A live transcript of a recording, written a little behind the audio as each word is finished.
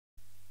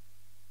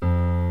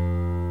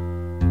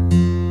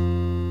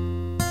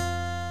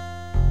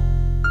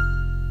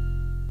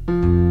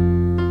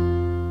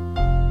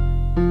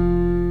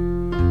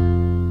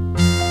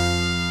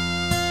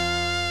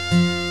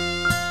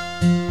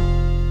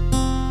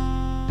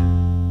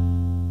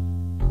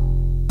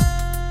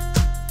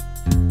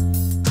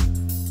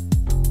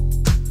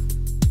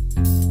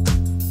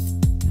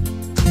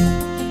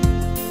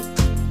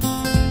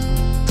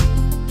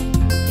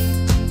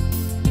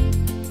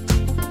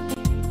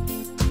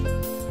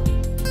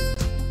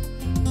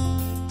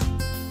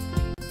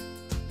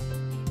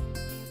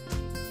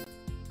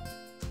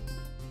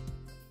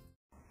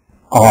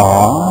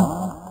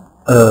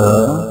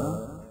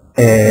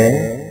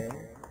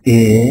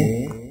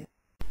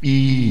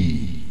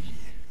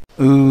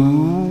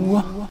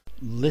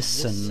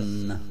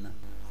Listen,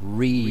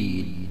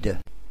 read.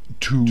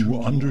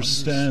 To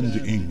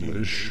understand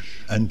English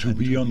and to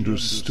be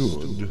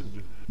understood,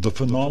 the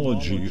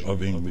phonology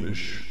of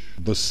English,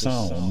 the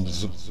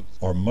sounds,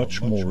 are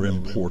much more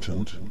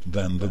important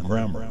than the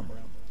grammar.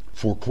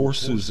 For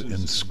courses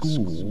in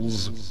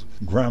schools,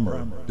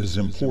 grammar is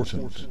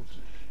important.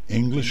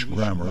 English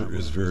grammar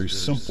is very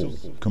simple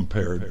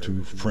compared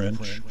to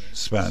French,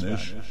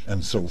 Spanish,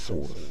 and so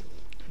forth.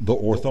 The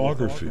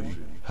orthography,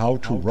 how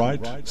to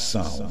write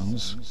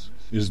sounds,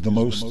 is the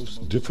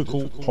most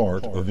difficult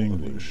part of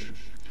English.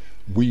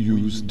 We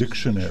use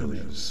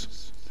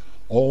dictionaries.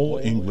 All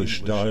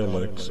English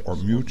dialects are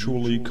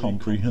mutually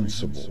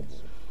comprehensible.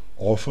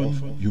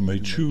 Often you may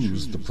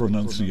choose the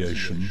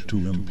pronunciation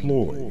to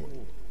employ.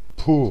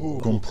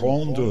 Pour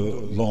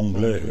comprendre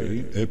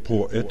l'anglais et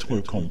pour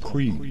être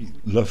compris,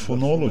 la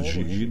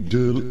phonologie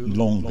de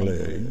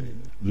l'anglais,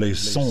 les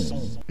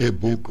sons, est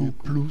beaucoup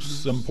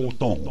plus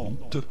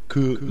importante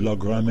que la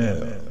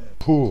grammaire.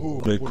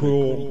 Pour les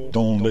cours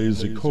dans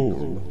les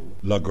écoles,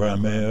 la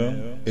grammaire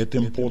est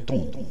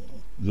importante.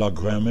 La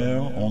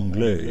grammaire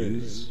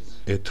anglaise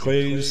est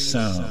très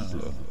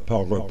simple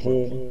par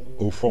rapport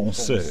au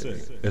français,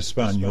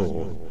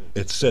 espagnol,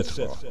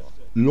 etc.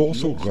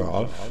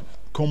 L'orthographe,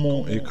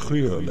 comment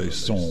écrire les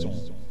sons,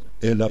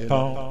 est la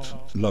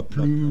part la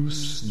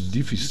plus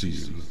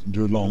difficile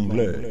de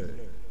l'anglais.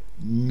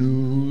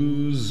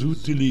 Nous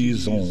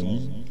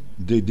utilisons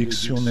des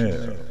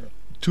dictionnaires.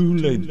 Tous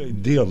les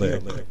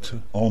dialectes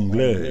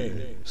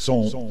anglais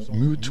sont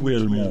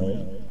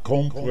mutuellement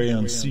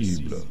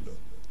compréhensibles.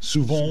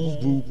 Souvent,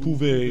 vous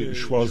pouvez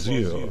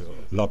choisir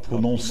la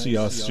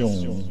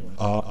prononciation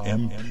à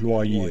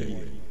employer.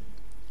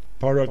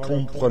 Para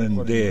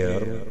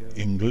comprender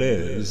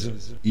inglés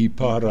y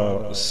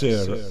para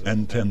ser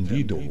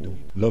entendido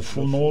la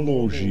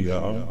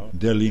fonología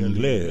del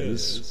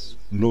inglés,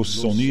 los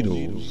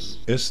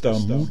sonidos, está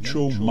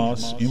mucho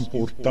más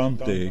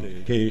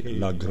importante que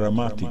la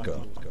gramática.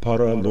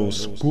 Para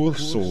los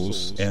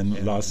cursos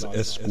en las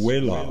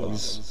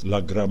escuelas,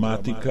 la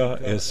gramática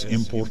es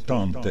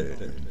importante.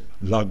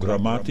 La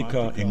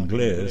gramática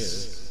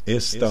inglés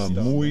está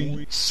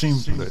muy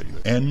simple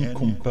en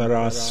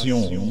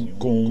comparación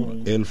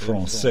con el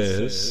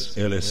francés,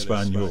 el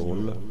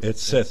español,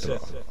 etc.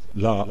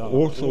 La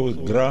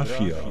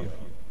ortografía,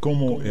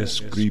 cómo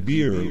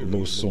escribir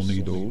los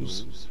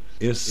sonidos,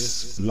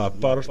 es la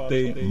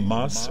parte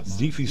más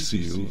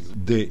difícil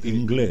de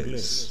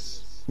inglés.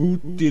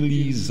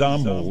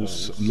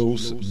 Utilizamos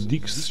los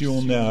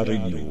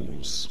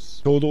diccionarios.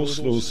 Todos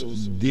los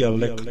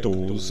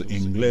dialectos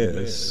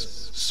ingleses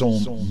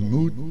son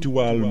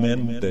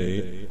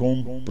mutuamente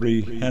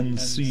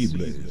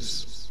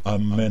comprensibles. A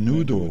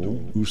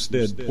menudo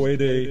usted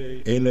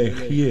puede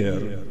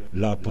elegir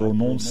la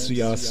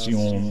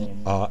pronunciación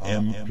a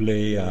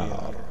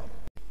emplear.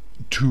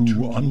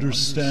 To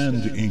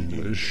understand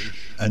English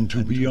and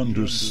to be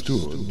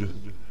understood,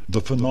 the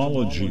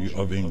phonology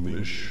of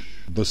English,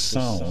 the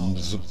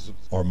sounds,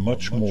 are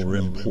much more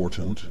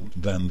important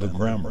than the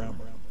grammar.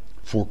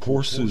 For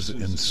courses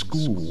in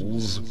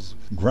schools,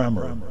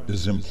 grammar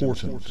is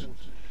important.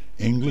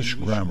 English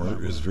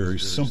grammar is very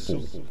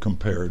simple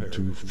compared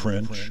to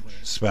French,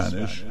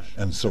 Spanish,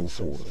 and so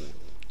forth.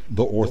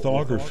 The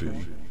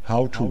orthography,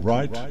 how to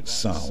write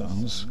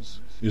sounds,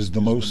 is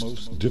the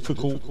most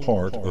difficult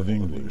part of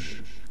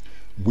English.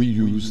 We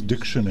use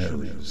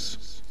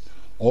dictionaries.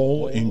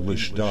 All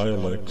English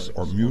dialects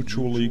are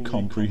mutually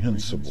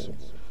comprehensible.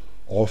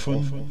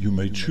 Often you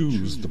may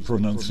choose the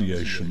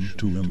pronunciation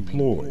to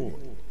employ.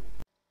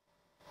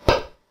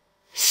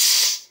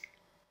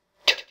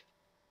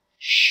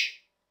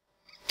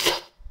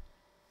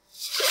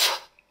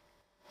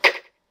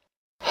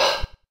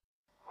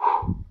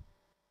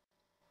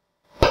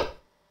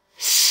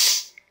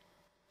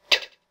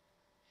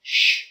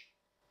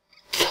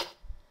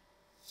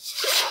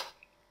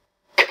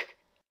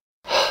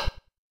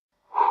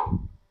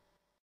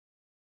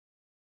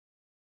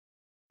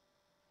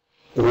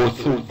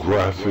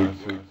 Orthographic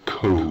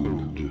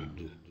code.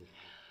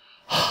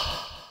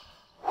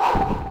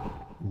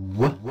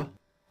 W,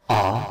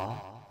 A,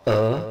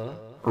 R,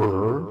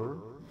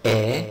 E,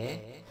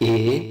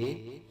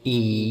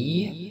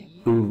 I,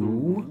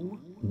 U,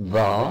 V,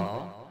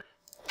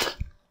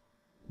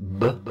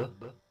 B, P,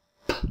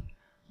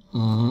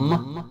 M,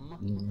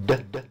 D,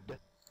 T,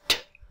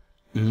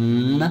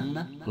 N,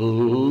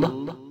 L,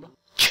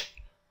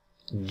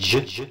 Č, J,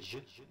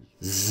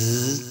 Z,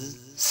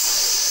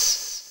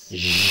 S, Ž,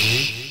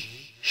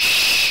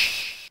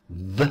 Š,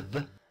 V, F,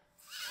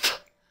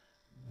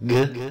 G,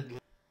 K,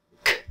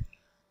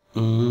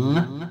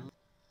 N.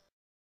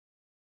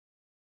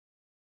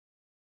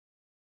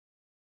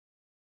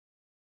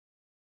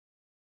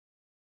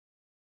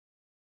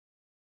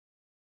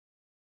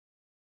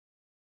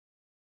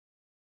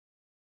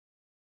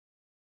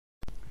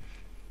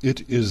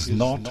 It is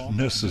not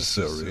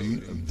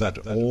necessary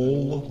that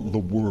all the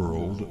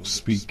world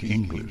speak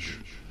English,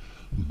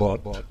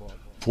 but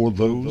for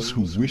those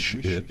who wish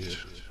it,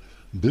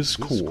 this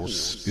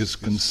course is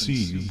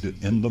conceived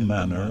in the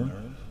manner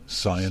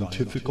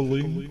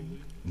scientifically,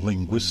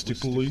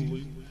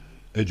 linguistically,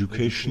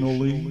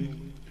 educationally,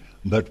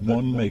 that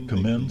one may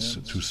commence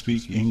to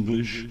speak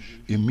English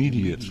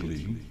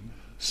immediately,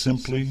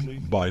 simply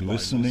by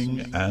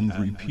listening and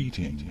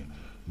repeating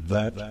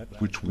that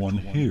which one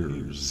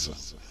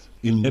hears.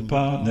 Il n'est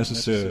pas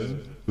nécessaire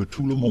que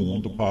tout le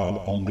monde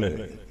parle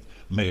anglais,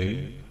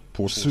 mais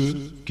pour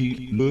ceux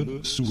qui le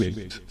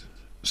souhaitent,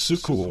 ce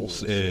cours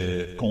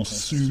est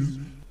conçu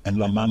en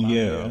la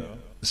manière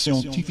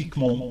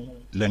scientifiquement,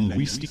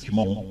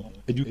 linguistiquement,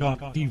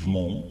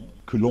 éducativement,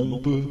 que l'on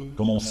peut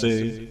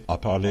commencer à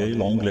parler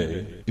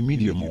l'anglais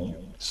immédiatement,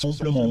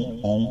 simplement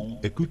en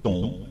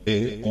écoutant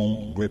et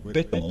en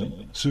répétant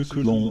ce que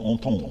l'on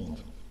entend.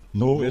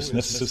 No es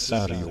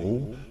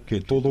necesario que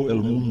todo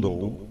el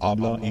mundo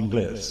habla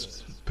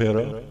inglés,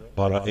 pero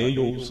para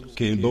ellos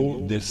que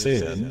lo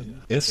deseen,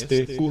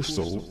 este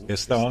curso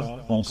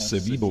está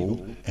concebido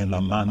en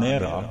la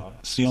manera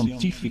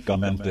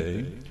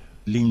científicamente,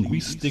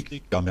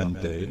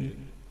 lingüísticamente,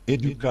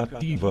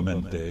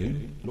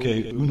 educativamente,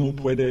 que uno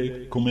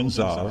puede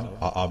comenzar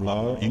a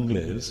hablar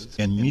inglés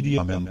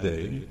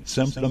inmediatamente,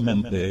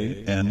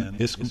 simplemente en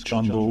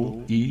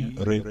escuchando y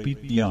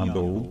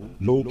repitiendo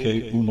lo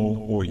que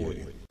uno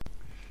oye.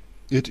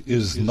 It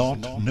is not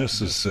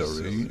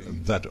necessary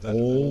that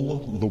all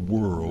the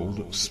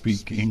world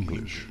speak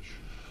English,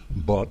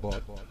 but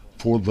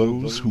for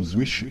those who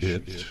wish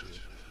it,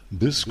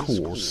 this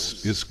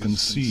course is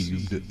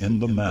conceived in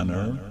the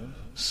manner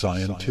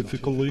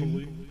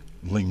scientifically,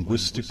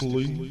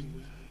 linguistically,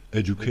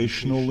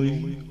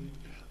 educationally,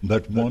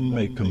 that one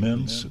may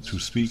commence to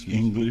speak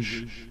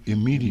English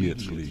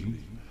immediately,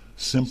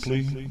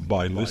 simply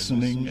by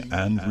listening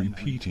and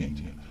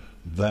repeating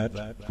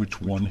that which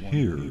one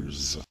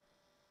hears.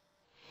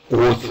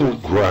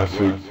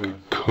 Orthographic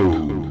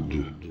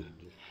code.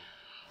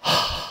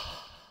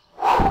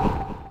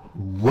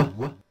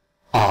 W,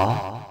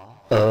 A,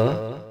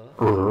 R,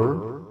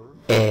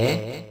 E,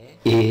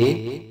 I,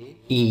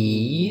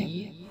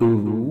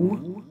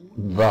 U,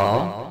 V,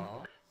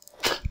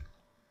 T,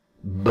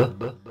 B,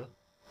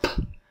 P,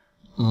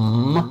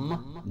 M,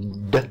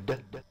 D, T,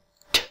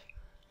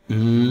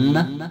 N,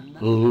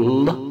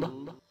 L,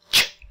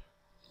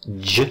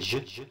 Č,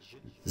 J,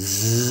 Z,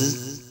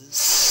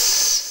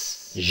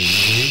 S, Ž,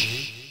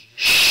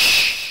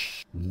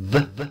 Š, V,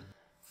 F,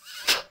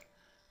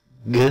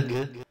 G,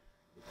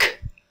 K,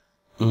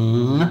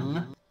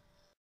 N.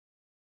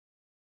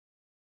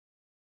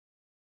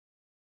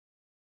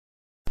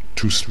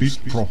 To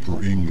speak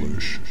proper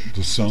English,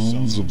 the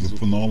sounds of the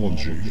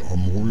phonology are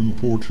more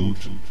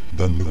important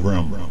than the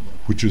grammar,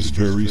 which is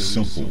very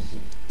simple.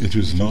 It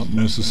is not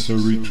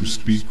necessary to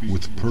speak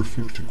with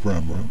perfect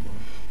grammar,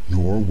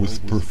 nor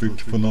with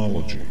perfect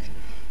phonology,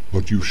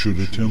 but you should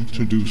attempt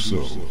to do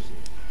so.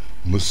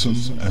 Listen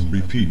and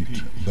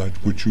repeat that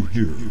which you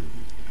hear.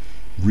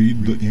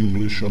 Read the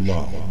English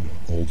aloud,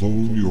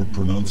 although your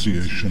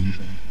pronunciation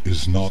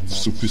is not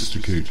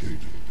sophisticated.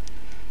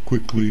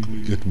 Quickly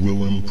it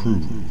will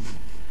improve.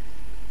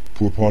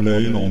 Pour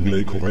parler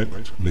l'anglais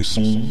correct, les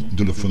sons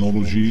de la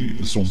phonologie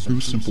sont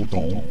plus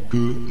importants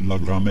que la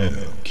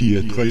grammaire, qui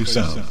est très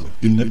simple.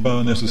 Il n'est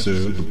pas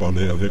nécessaire de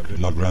parler avec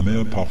la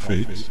grammaire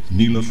parfaite,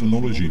 ni la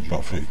phonologie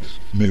parfaite,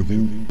 mais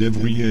vous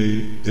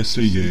devriez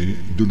essayer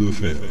de le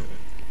faire.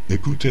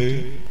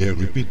 Écoutez et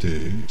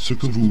répétez ce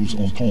que vous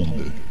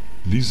entendez.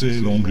 Lisez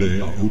l'anglais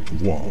à haute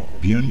voix,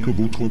 bien que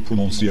votre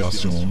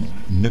prononciation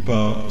n'est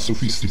pas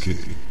sophistiquée.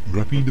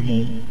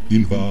 Rapidement,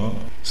 il va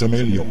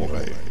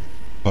s'améliorer.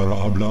 Para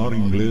hablar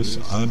inglés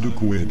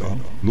adecuado,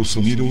 los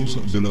sonidos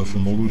de la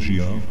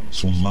fonología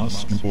son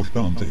más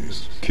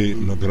importantes que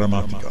la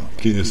gramática,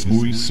 que es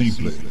muy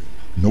simple.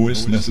 No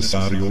es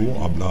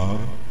necesario hablar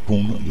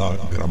con la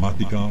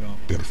gramática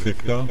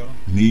perfecta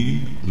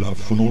ni la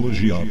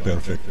fonología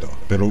perfecta,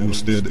 pero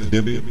usted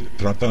debe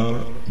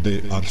tratar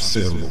de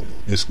hacerlo.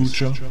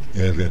 Escucha y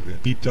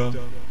repita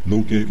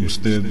lo que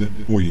usted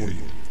oye.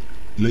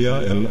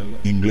 Lea el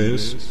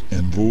inglés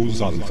en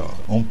voz alta,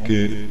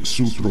 aunque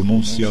su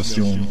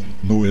pronunciación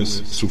no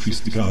es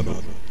sofisticada.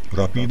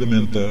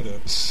 Rápidamente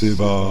se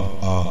va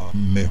a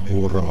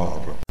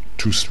mejorar.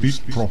 To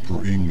speak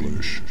proper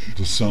English,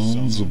 the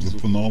sounds of the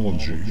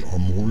phonology are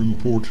more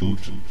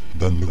important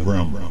than the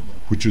grammar,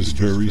 which is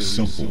very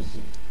simple.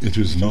 It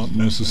is not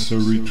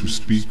necessary to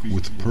speak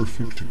with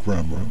perfect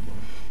grammar,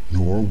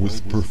 nor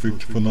with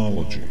perfect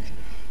phonology,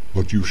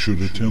 but you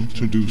should attempt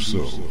to do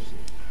so.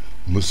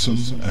 Listen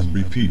and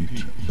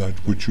repeat that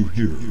which you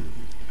hear.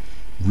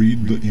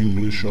 Read the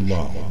English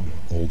aloud,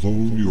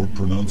 although your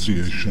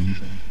pronunciation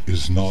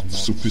is not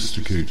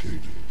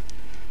sophisticated.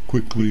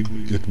 Quickly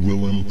it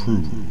will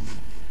improve.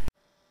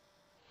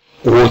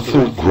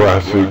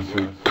 Orthographic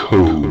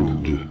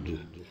code.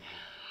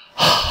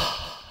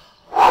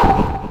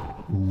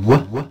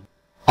 W,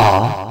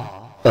 A,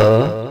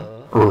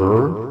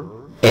 R,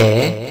 E,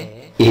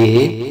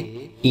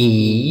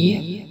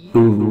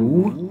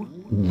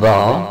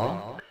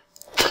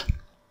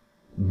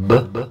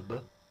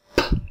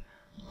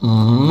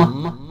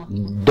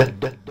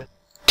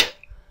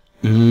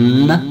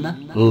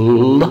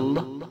 l,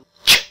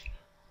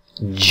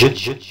 j,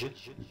 z,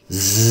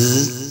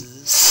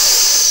 s,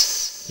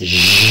 j,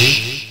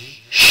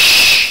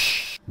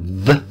 sh,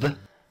 v, f,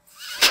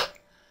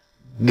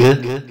 g,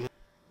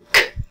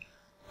 k,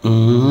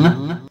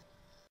 n.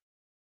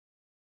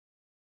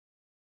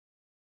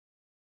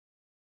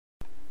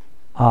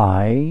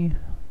 I,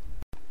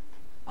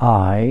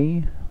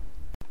 I,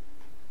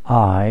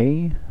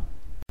 I,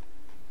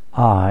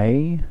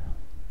 I,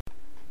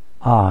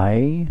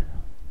 I,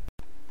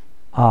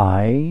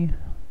 I,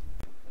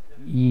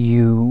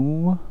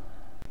 you,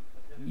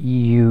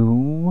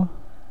 you,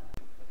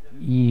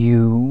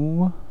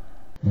 you,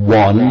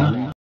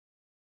 one,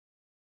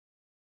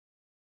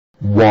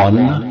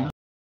 one,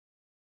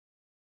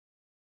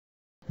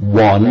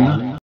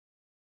 one,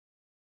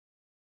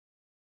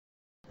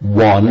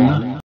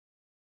 one,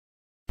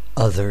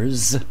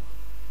 others,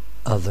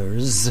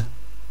 others,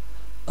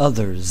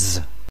 others,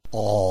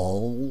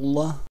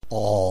 all,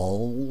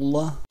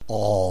 all,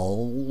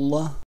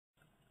 all.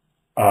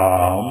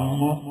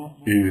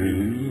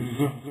 Is,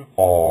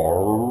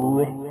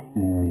 are,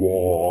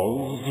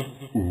 was,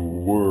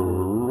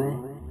 were,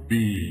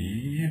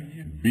 be,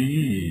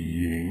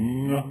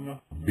 being,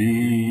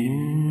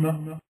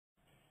 been,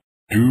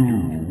 do,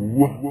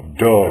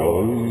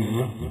 does,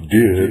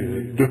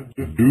 did,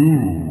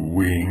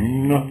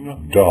 doing,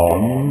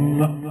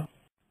 done,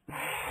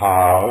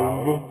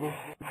 have,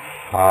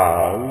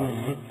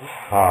 has,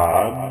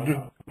 had,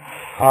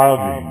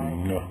 having.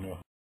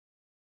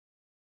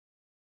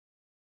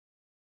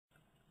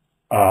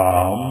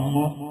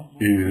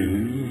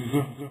 Is,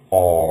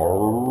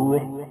 are,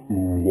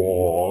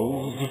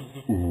 was,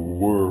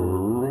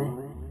 were,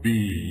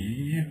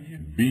 be,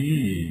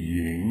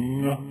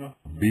 being,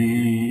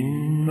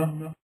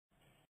 been,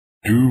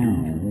 do,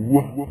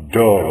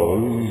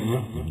 does,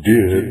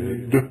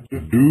 did,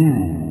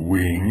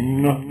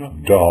 doing,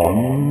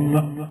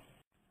 done,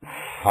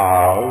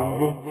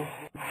 have,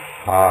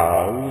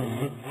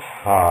 has,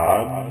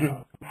 had,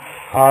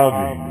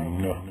 having.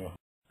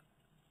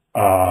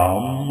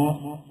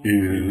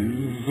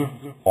 Is,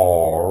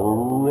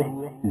 are,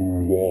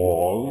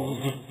 was,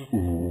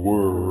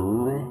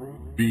 were,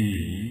 be,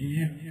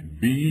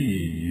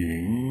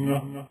 being,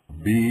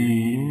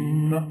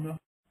 been,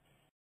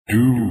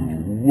 do,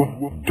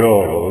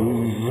 does,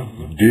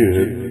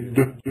 did,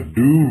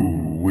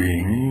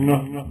 doing,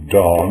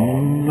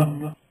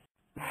 done,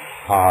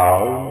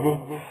 have,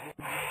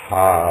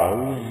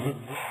 has,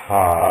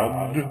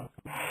 had,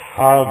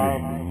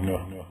 having.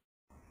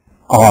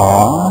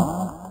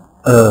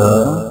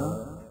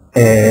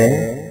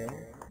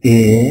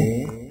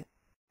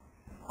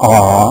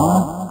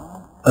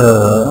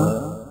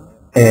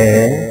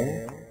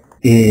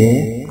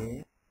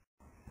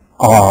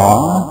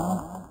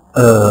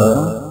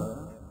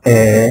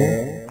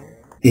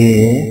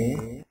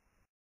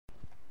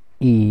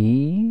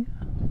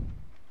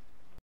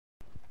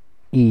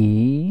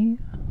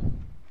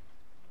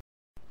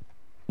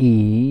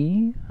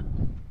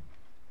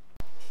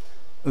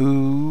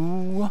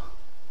 Ooh,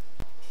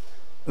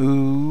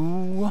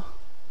 ooh,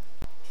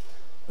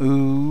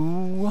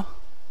 ooh.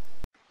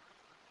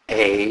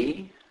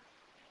 A,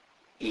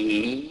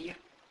 E,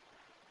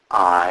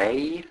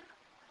 I,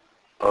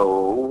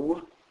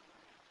 O,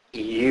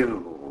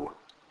 U.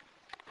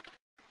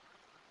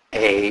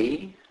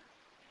 A,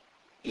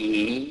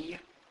 E,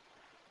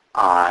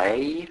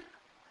 I,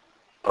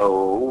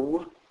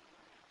 O,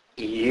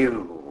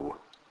 U.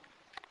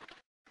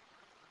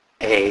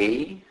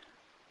 A,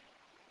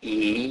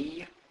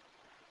 E,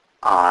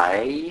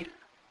 I,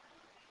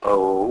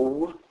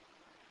 O,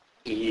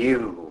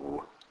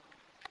 U.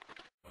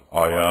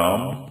 I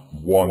am,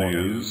 one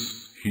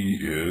is, he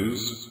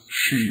is,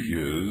 she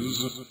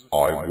is,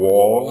 I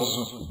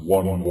was,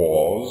 one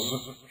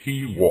was,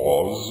 he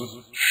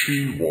was,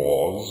 she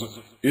was,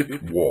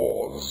 it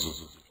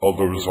was,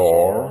 others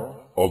are,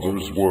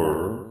 others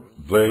were,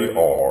 they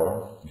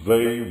are,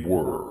 they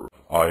were.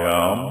 I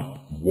am,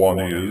 one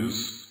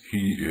is,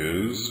 he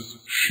is,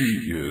 she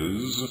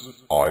is,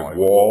 I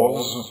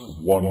was,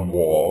 one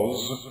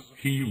was,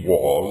 he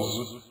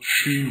was,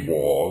 she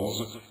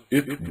was,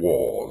 it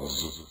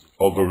was.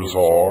 Others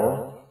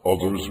are,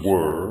 others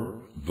were,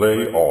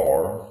 they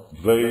are,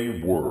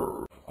 they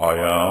were. I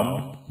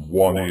am,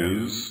 one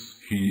is,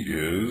 he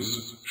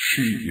is,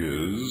 she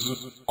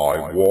is,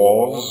 I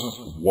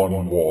was,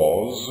 one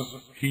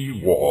was,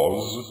 he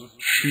was,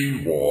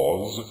 she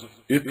was,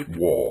 it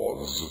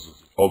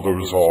was.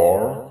 Others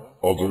are,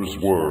 others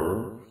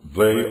were,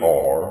 they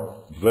are,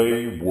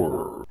 they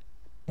were.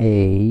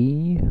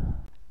 A,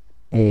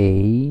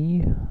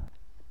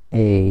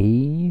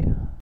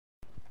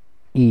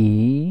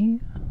 E,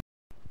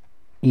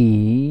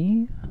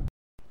 E,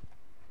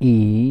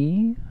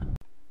 E,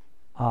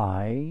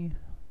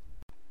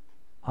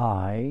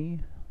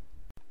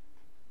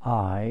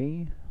 I,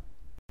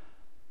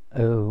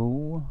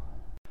 O,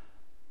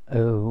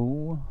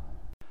 O,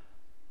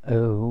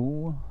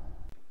 O,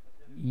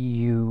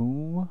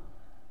 U,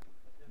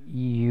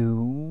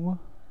 U,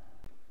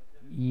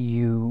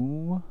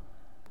 U,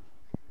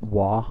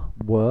 wa,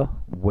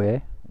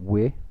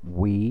 we,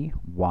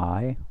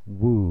 why,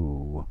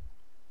 woo.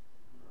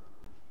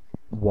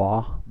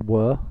 Wa,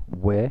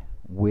 we,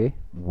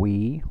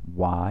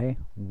 why,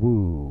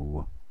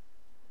 woo.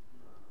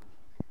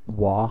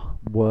 Wa,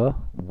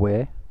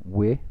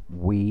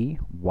 we,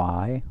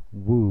 why,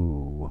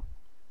 woo.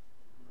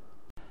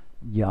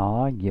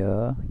 Ya,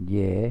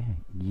 ye,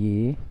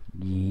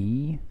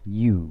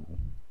 you.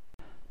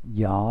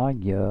 Ya,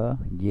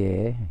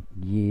 ye,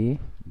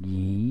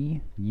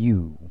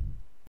 you.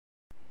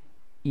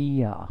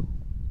 Ia,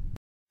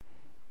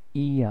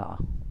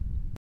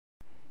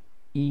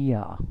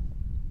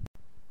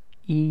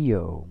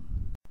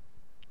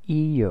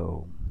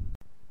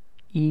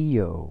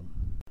 eo,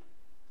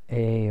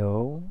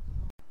 ao,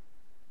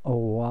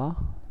 oa,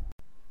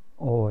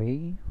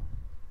 oi,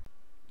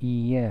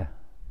 ie,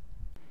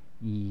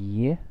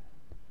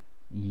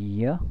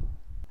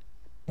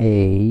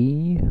 a,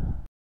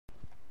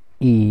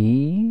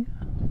 e,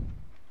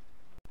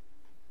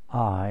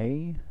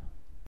 I,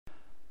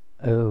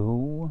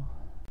 o,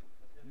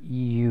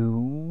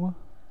 u,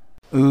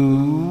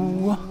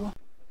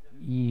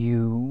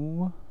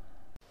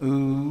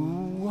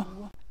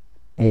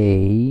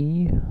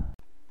 a,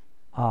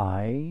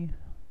 I.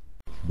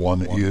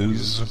 One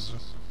is,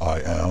 I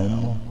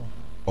am,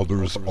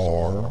 others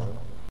are.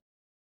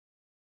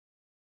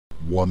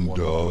 One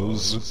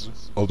does,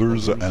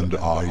 others and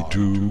I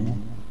do.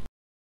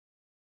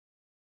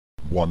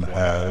 One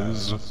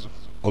has,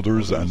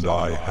 others and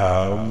I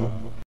have.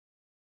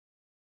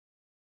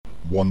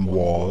 One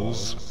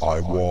was,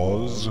 I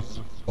was,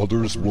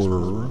 others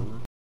were.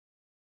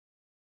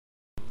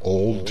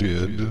 All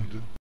did,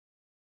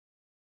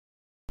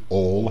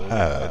 all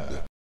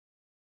had.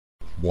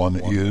 One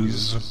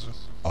is,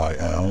 I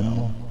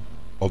am,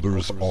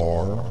 others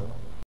are.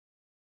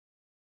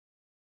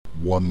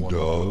 One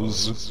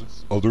does,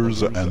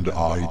 others and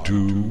I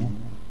do.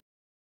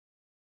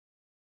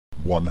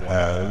 One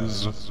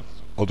has,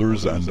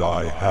 others and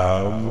I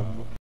have.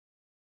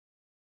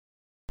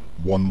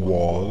 One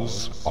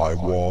was, I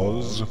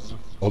was,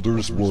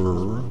 others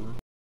were.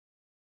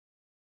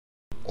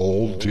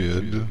 All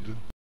did,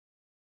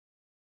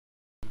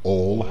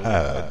 all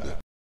had.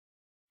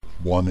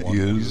 One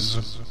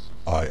is,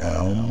 I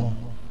am,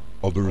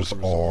 others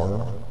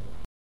are.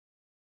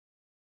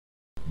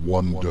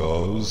 One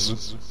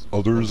does,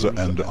 others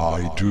and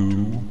I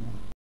do.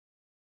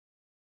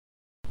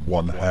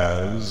 One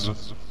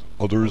has,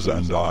 others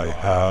and I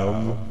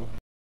have.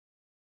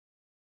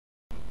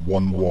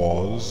 One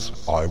was,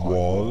 I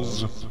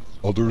was,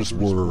 others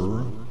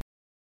were.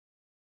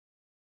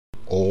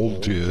 All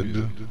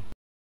did,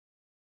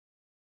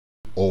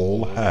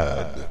 all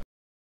had.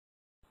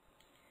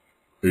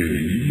 A,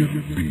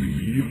 B,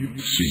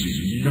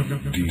 C,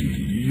 D,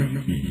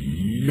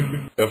 E,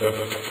 F,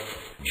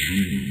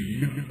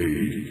 G,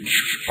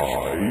 H, I,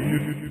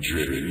 J,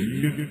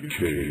 K,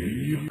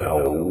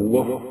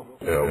 L,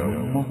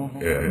 M,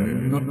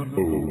 N,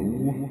 O,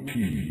 P,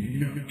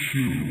 Q,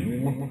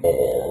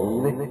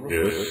 R,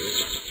 S,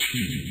 T,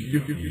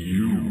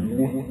 U,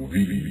 V,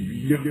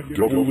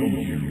 W,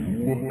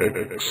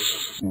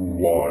 X,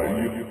 Y,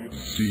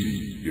 Z.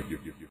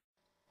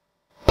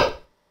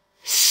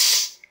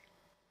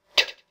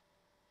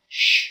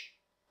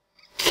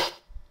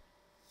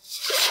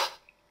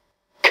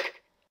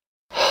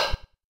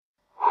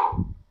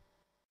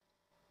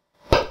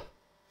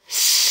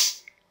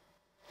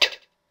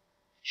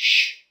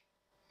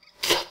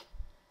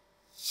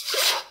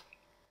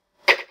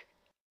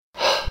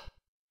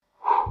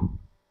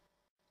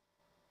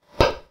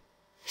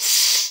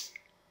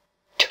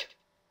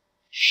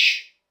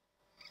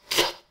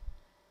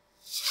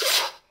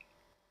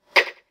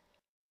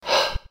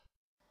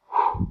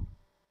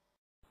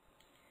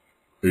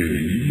 A,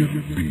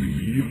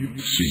 B,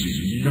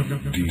 C,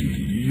 D,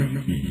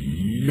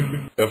 E,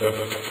 F,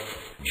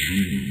 G,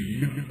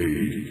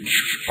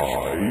 H, I,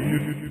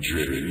 J,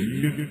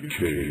 K,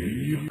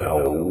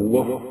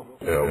 L,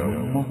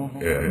 M,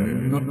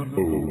 N,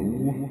 O,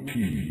 P,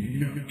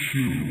 Q,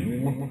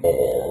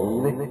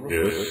 R,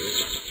 S,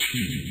 T,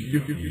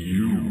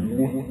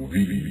 U, V,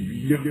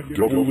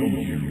 W,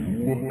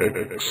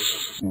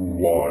 X,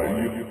 Y,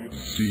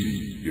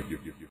 Z.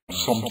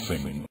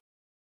 Something,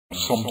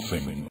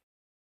 something.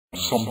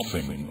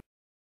 Something,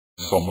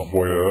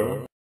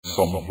 somewhere,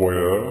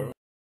 somewhere,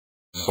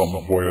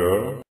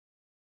 somewhere,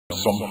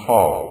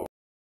 somehow,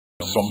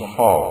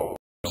 somehow,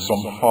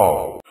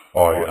 somehow.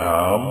 I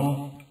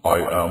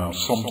am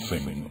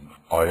something,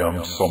 I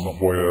am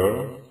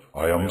somewhere,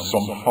 I am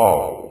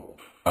somehow.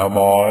 Am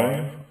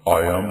I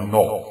am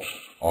not.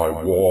 I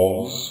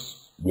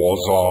was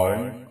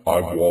I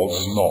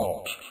was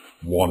not.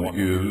 One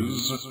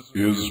is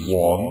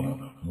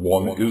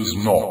one is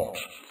not.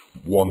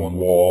 One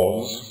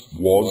was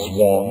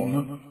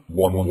one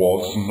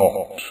was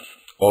not.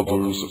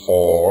 Others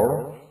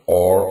are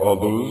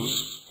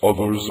others,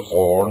 others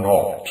are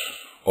not.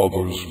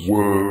 Others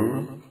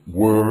were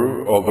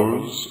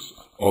others,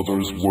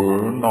 others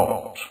were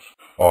not.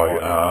 I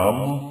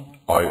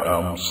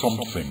am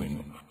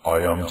something, I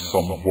am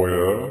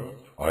somewhere,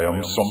 I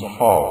am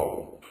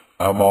somehow.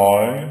 Am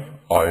I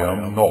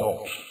am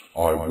not.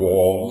 I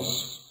was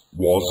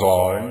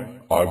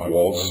I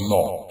was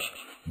not.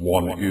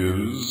 One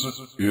is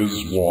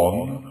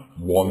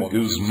one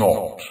is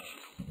not.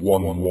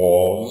 One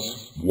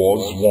was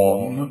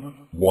one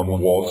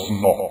was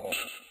not.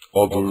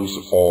 Others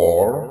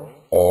are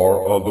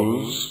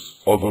others,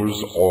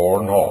 others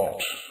are not.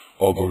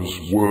 Others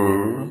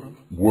were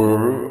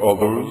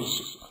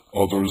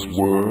others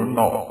were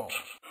not.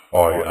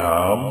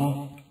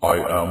 I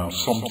am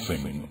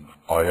something.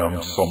 I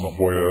am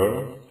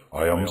somewhere.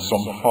 I am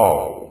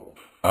somehow.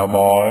 Am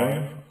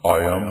I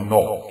am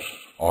not.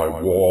 I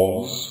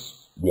was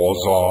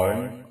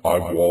I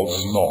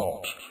was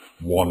not.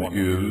 One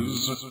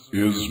is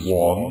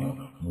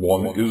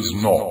one is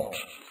not.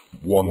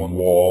 One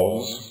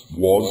was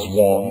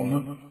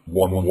one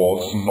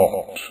was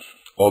not.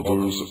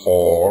 Others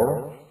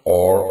are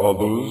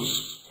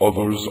others,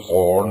 others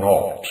are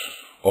not.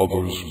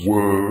 Others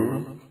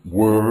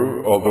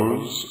were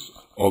others,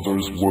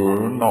 others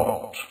were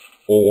not.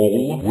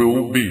 All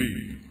will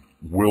be,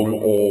 will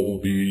all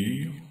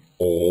be,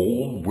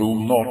 all will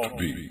not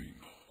be.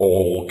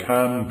 All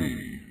can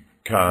be,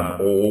 can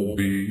all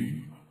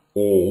be,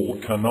 all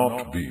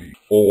cannot be.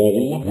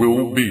 All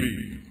will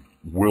be,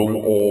 will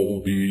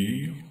all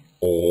be,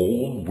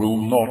 all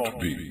will not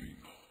be.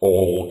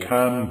 All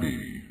can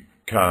be,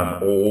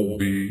 can all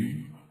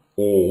be,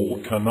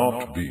 all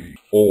cannot be.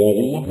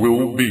 All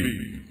will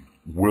be,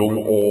 will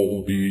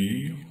all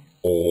be,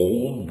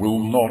 all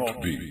will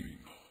not be.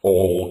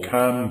 All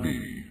can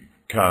be,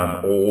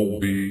 can all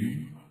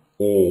be,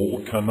 all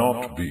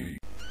cannot be.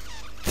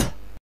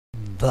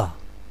 The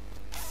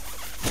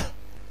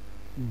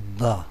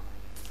the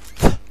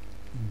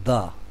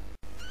the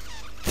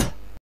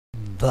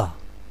the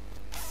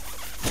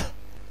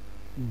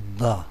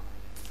the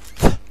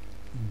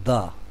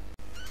the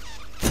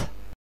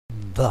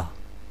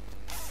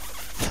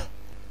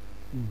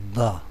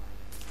the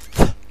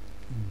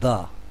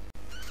the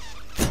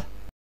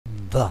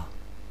the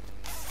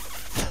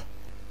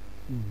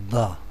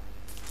the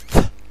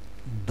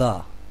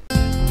the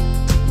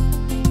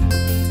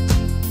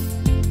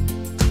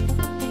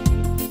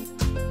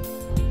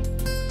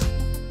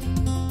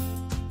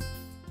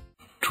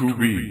To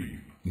be,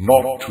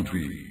 not to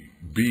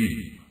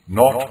be,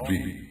 not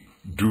be,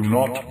 do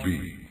not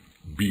be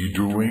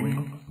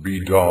doing,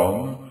 be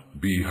done,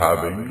 be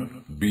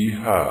having, be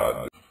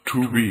had.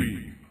 To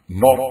be,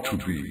 not to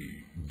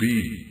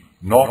be,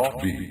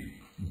 not be,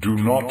 do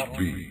not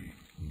be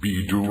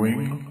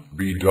doing,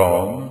 be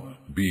done,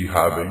 be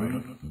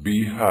having,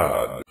 be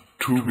had.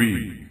 To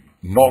be,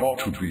 not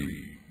to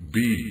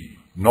be,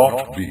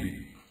 not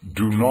be,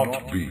 do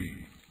not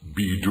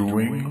be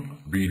doing,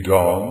 be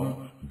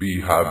done,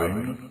 be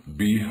having,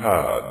 be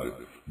had.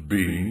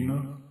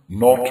 Been,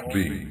 not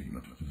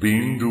been,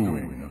 been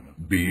doing,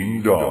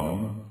 being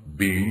done,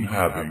 being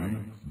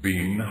having,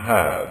 being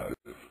had.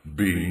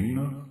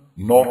 Been,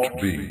 not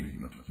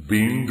been,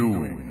 being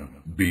doing,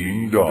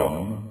 being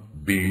done,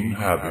 being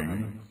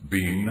having,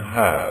 being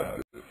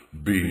had.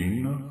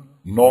 Been,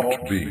 not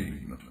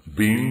been,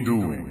 being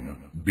doing,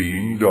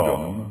 being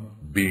done,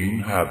 being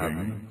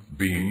having,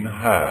 being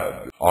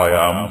had. I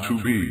am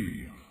to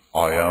be,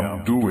 I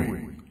am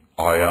doing,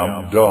 I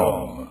am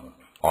done,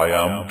 I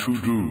am to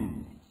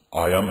do,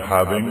 I am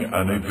having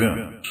an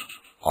event,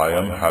 I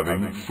am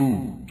having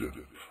food,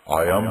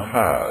 I am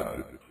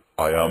had,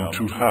 I am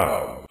to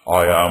have,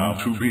 I am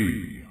to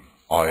be,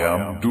 I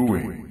am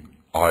doing,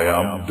 I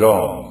am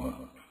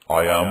done,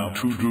 I am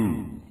to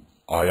do,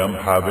 I am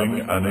having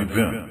an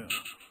event,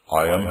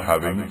 I am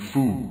having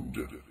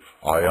food,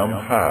 I am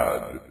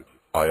had,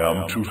 I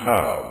am to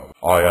have,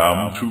 I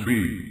am to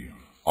be,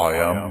 I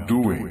am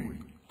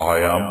doing, I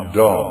am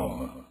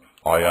done,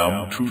 I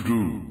am to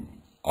do,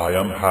 I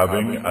am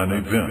having an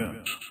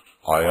event,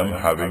 I am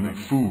having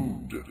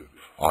food,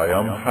 I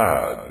am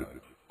had,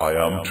 I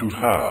am to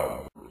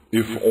have.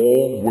 If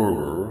all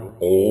were,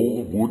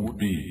 all would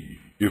be.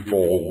 If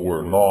all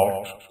were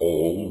not,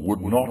 all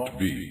would not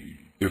be.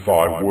 If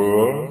I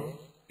were,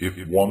 if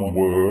one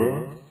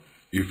were,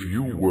 if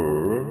you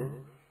were,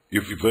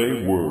 if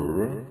they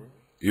were,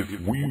 if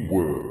we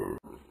were.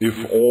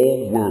 If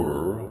all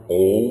were,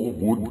 all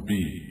would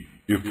be.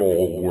 If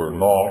all were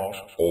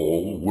not,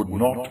 all would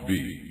not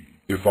be.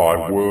 If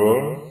I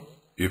were,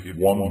 if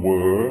one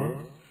were,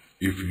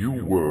 if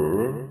you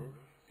were,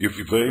 if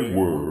they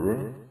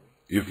were,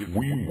 if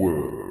we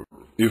were.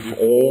 If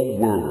all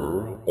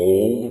were,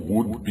 all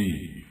would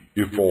be.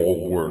 If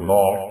all were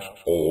not,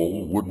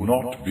 all would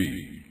not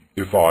be.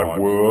 If I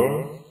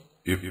were,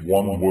 if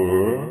one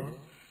were,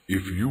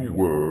 if you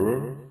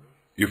were,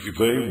 if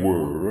they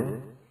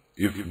were,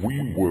 if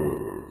we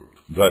were.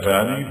 That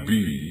any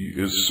be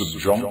is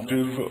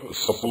subjunctive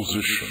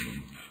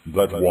supposition.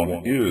 That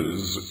one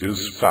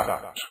is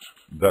fact.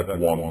 That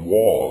one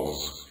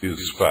was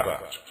is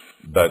fact.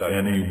 That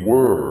any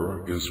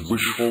were is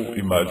wishful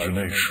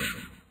imagination.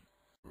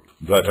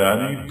 That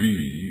any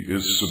be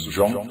is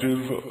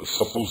subjunctive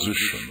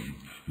supposition.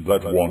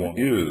 That one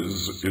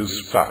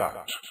is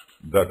fact.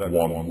 That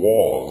one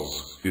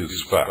was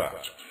is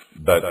fact.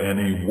 That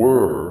any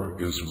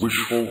were is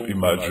wishful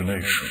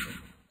imagination.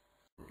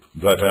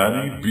 That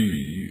any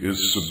be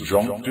is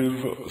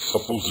subjunctive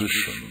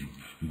supposition.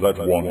 That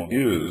one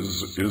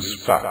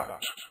is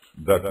fact.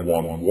 That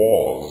one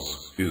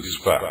was is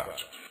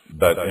fact.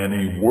 That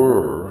any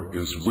were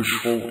is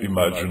wishful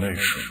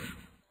imagination.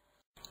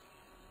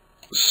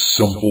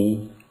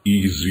 Simple,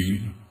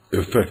 easy,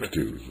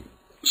 effective.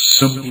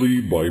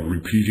 Simply by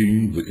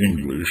repeating the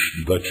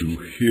English that you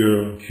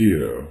hear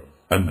here,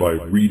 and by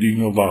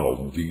reading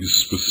aloud these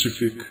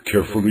specific,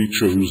 carefully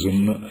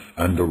chosen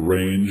and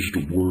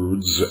arranged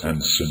words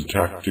and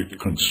syntactic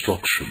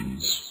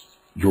constructions,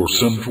 your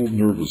central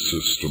nervous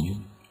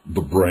system,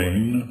 the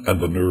brain and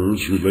the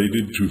nerves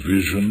related to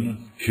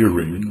vision,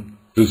 hearing,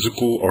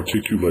 physical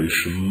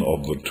articulation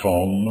of the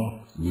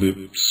tongue,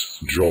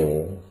 lips,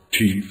 jaw,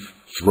 teeth,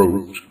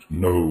 throat,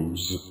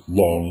 nose,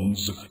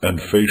 lungs,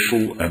 and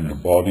facial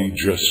and body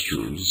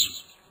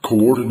gestures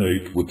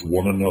coordinate with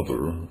one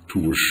another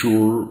to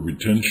assure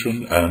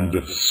retention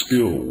and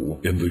skill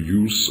in the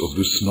use of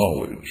this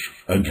knowledge,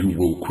 and you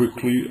will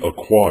quickly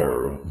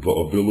acquire the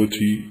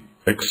ability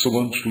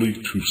excellently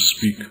to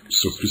speak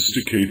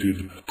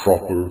sophisticated,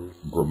 proper,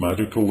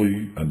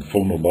 grammatically and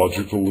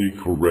phonologically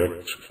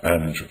correct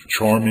and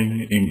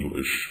charming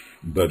English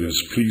that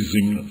is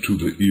pleasing to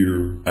the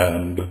ear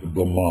and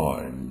the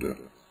mind.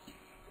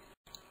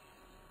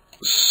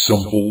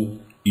 Simple,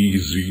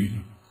 easy,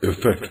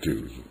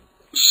 effective.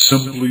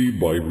 Simply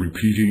by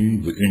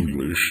repeating the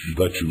English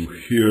that you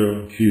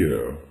hear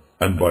here,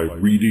 and by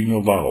reading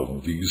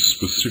aloud these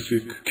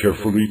specific,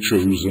 carefully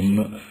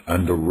chosen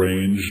and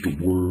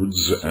arranged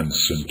words and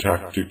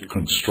syntactic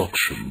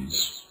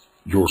constructions,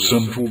 your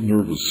central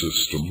nervous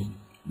system,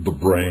 the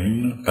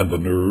brain and the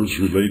nerves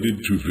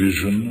related to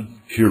vision,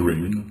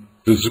 hearing,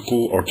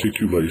 physical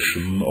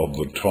articulation of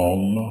the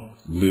tongue,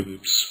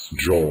 lips,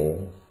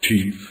 jaw,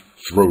 teeth,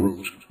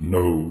 throat,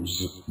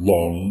 nose,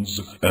 lungs,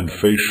 and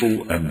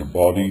facial and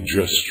body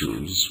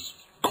gestures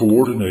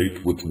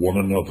coordinate with one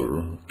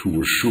another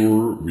to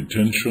assure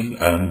retention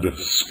and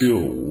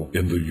skill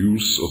in the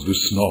use of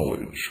this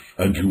knowledge,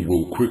 and you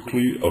will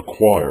quickly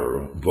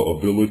acquire the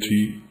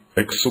ability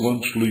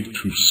excellently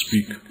to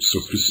speak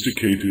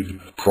sophisticated,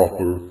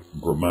 proper,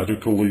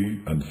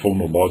 grammatically and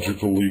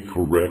phonologically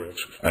correct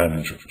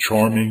and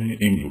charming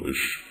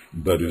English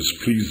that is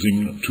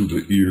pleasing to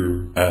the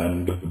ear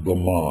and the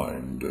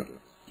mind.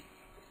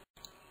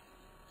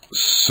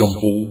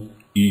 Simple,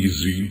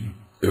 easy,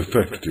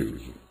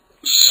 effective.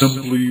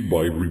 Simply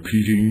by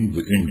repeating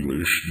the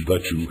English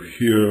that you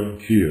hear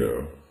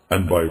here,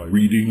 and by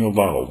reading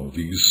aloud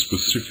these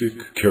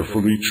specific,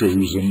 carefully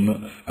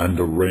chosen and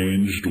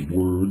arranged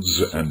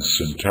words and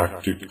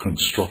syntactic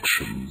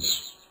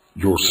constructions,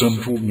 your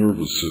central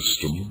nervous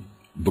system,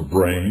 the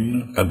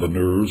brain and the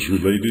nerves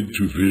related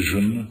to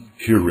vision,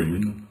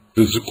 hearing,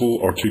 physical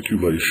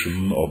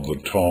articulation of the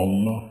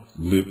tongue,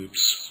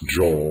 lips,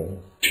 jaw,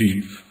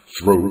 teeth,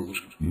 throat,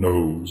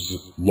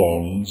 nose,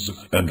 lungs,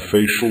 and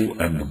facial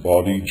and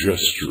body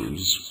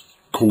gestures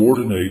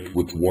coordinate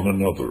with one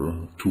another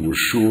to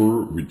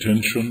assure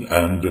retention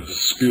and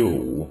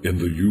skill in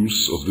the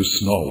use of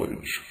this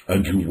knowledge,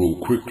 and you will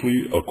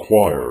quickly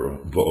acquire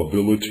the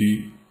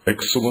ability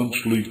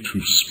excellently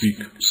to speak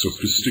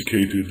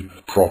sophisticated,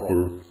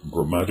 proper,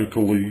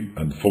 grammatically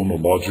and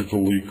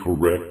phonologically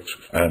correct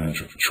and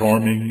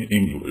charming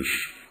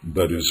English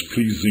that is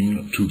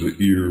pleasing to the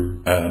ear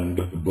and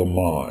the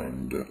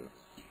mind.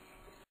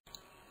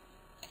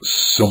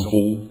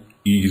 Simple,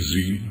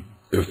 easy,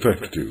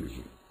 effective.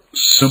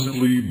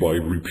 Simply by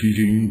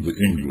repeating the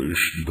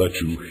English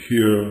that you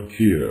hear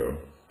here,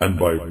 and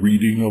by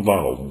reading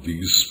aloud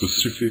these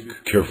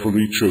specific,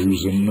 carefully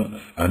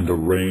chosen and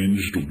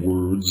arranged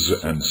words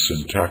and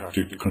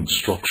syntactic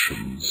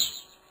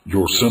constructions,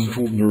 your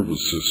central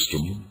nervous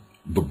system,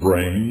 the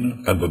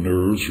brain and the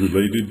nerves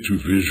related to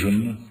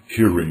vision,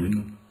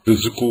 hearing,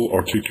 physical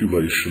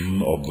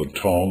articulation of the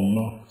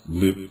tongue,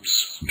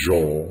 lips,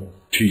 jaw,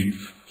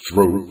 teeth,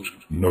 throat,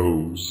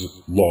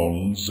 nose,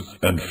 lungs,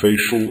 and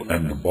facial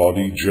and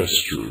body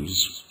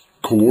gestures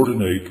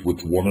coordinate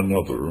with one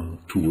another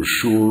to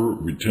assure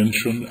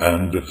retention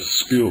and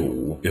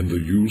skill in the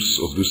use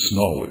of this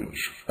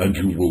knowledge, and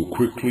you will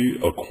quickly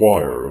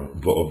acquire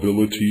the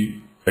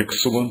ability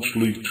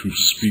excellently to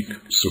speak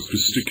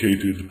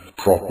sophisticated,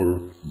 proper,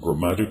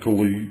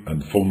 grammatically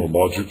and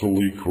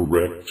phonologically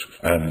correct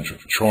and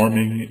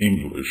charming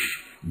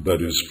English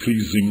that is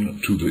pleasing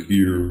to the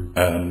ear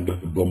and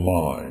the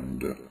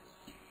mind.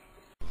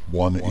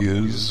 One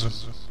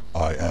is,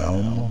 I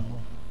am,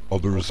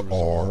 others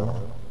are.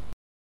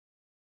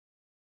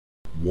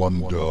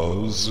 One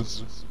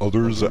does,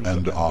 others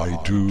and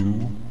I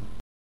do.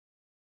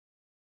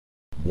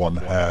 One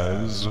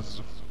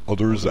has,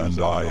 others and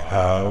I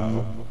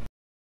have.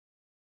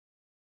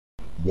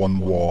 One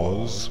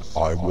was,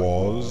 I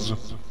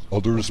was,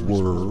 others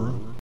were.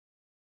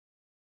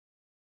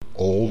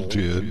 All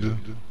did,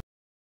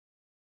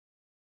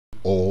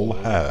 all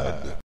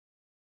had.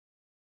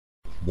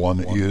 One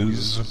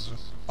is,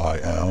 I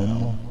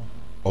am,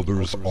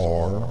 others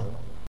are.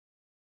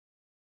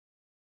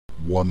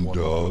 One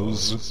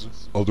does,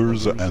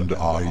 others and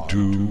I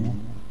do.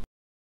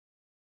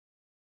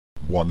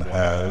 One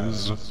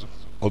has,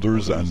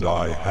 others and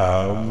I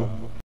have.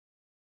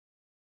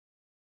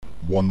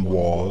 One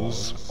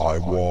was, I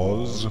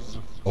was,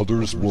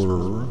 others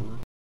were.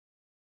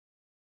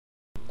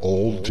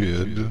 All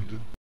did,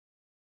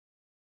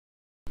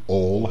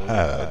 all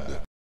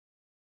had.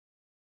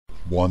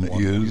 One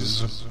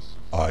is,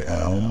 I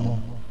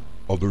am,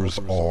 others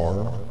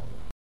are.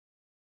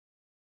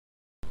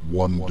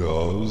 One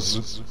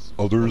does,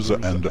 others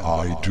and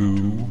I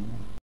do.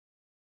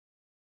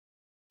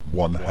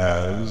 One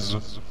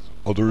has,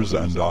 others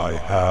and I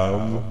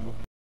have.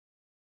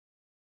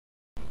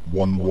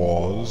 One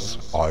was,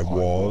 I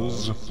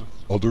was,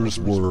 others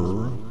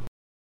were.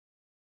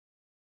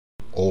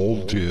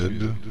 All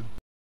did,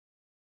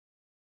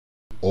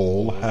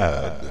 all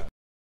had.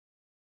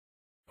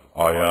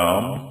 I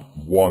am,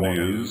 one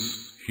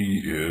is,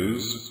 he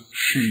is,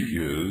 she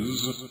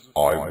is,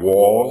 I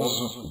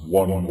was,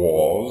 one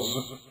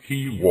was,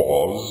 he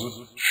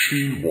was,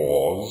 she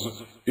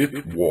was,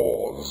 it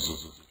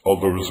was.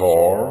 Others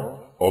are,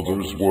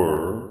 others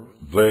were,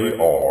 they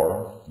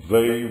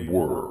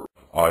were.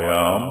 I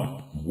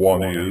am,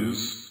 one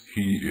is,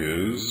 he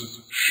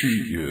is,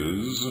 she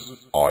is,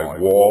 I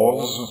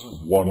was,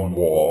 one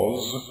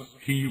was,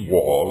 he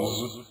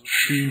was,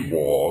 she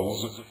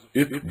was,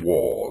 it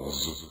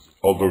was.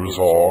 Others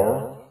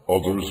are,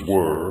 others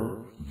were,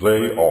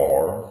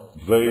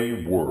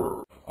 they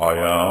were. I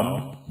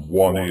am,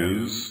 one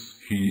is,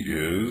 he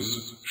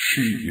is,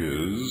 she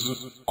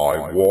is, I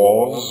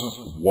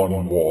was,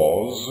 one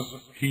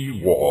was,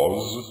 he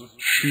was,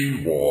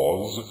 she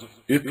was,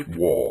 it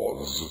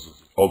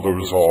was.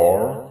 Others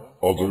are,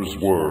 others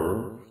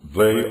were,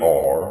 they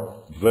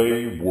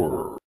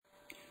were.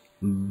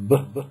 B,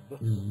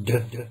 d,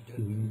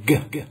 g,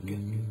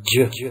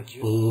 j,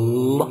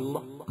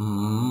 l,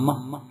 m,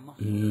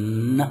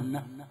 n,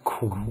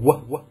 qu, v,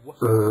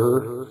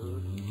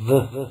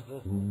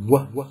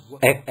 w,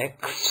 x,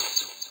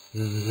 z.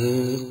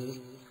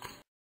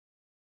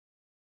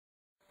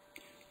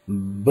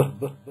 B,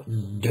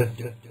 d,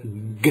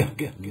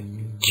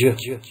 g, j,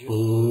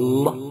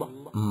 l,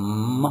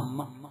 m,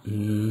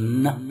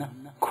 n,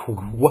 qu,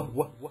 v,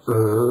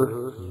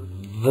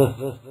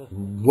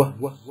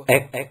 w,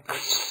 x,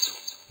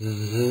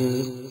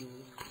 z.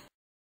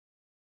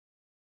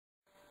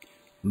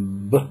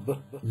 B,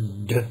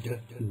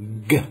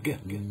 d,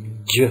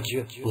 g,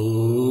 j,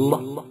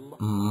 l,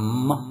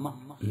 m,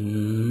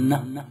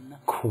 n,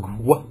 qu,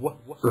 v,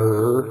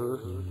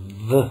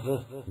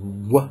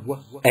 w,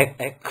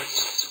 x,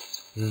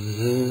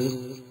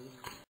 z.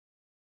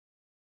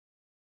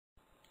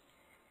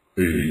 A,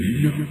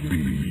 B,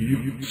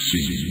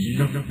 C,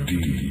 D,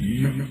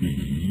 E,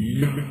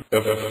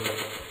 F,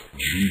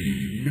 G,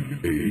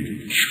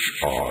 H,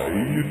 I,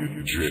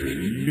 J,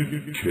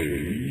 K,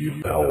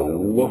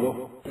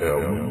 L,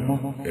 M,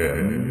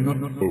 N,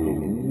 O,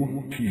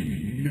 P,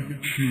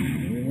 Q,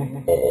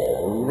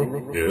 R,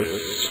 S,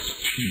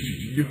 T,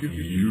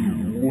 U,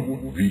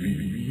 V,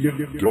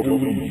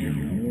 W,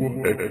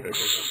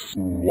 X,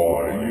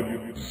 Y,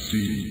 Z.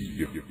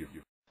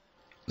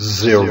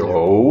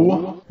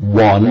 0,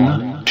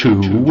 1,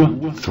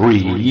 2,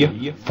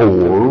 3,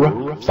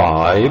 4,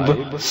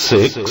 5,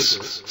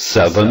 6,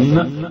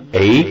 7,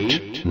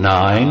 8,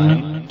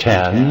 9,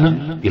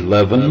 10,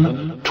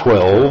 11,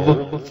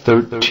 12,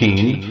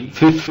 13,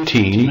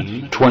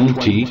 15,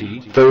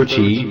 20,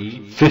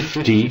 30,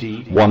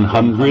 50,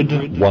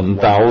 100,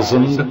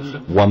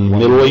 1,000, 1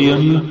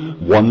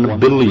 million, 1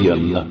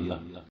 billion.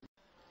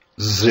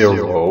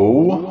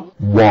 0,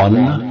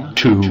 1,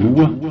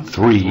 2,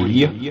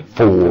 3,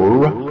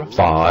 4,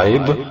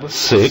 5,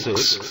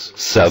 6,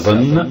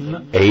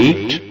 7,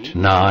 8,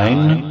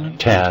 9,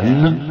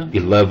 10,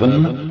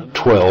 11,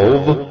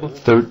 12,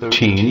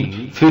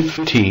 13,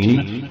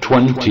 15,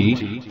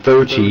 20,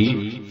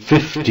 30,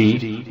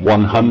 50,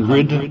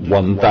 100,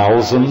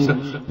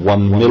 1,000,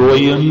 1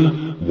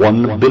 million,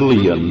 1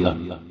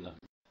 billion.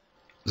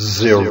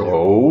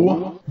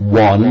 0,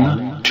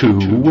 1,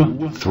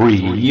 2,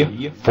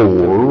 3,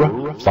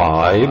 4,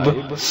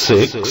 5,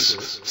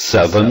 6,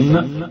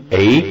 7,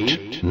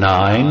 8,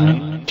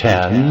 9,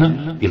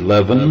 10,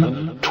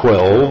 11,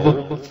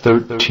 12,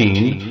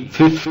 13,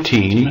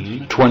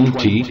 15,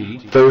 20,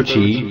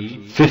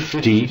 30,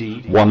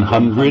 50,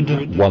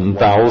 100,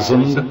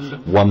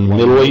 1,000, 1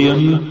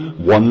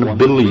 million, 1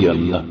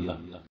 billion.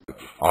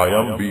 I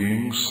am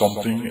being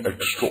something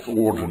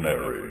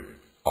extraordinary.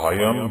 I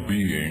am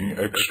being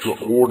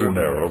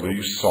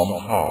extraordinarily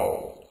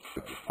somehow.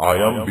 I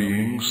am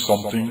being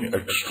something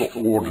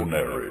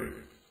extraordinary.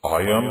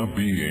 I am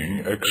being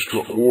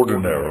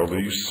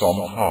extraordinarily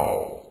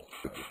somehow.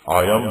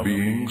 I am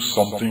being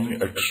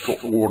something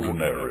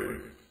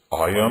extraordinary.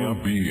 I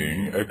am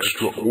being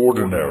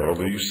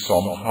extraordinarily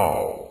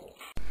somehow.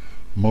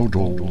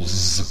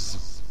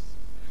 Modals: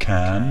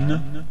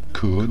 can,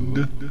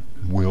 could,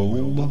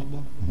 will,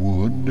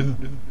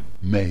 would,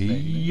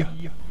 may,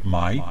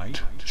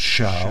 might,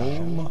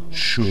 shall,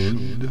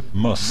 should,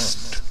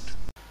 must.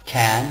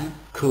 can,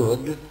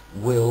 could,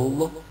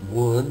 will,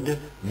 would,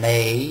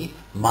 may,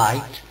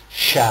 might,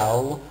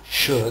 shall,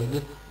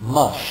 should,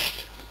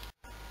 must.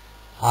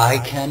 I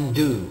can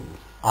do,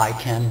 I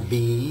can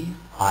be,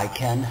 I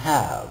can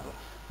have.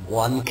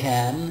 One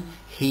can,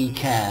 he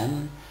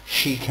can,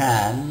 she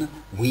can,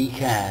 we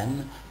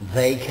can,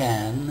 they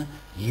can,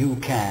 you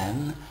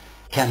can.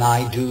 Can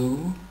I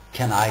do,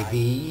 can I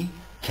be,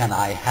 can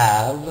I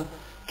have,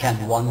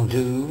 can one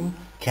do,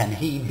 can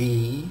he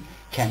be,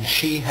 can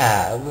she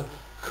have,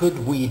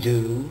 could we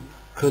do,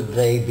 could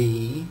they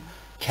be,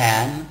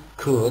 can,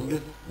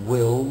 could,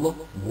 will,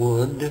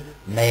 would,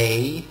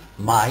 may,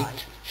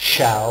 might,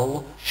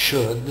 shall,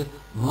 should,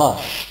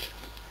 must.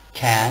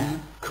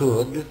 Can,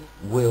 could,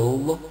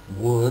 will,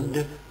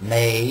 would,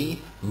 may,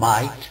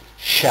 might,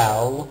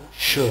 shall,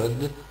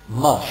 should,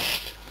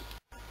 must.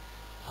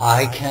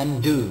 I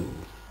can do,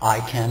 I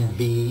can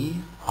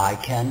be, I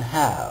can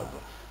have.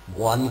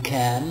 One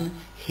can,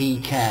 he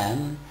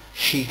can,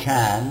 she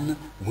can,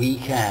 we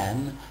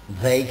can,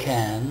 they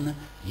can,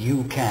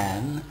 you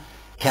can.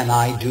 Can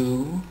I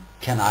do,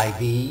 can I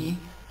be,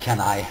 can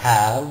I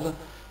have,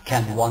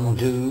 can one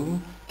do,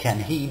 can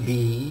he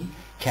be,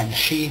 can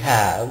she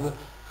have,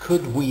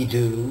 could we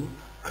do,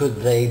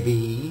 could they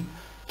be,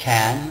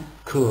 can,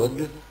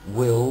 could,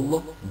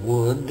 will,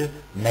 would,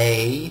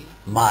 may,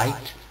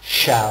 might,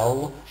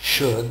 shall,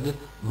 should,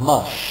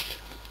 must.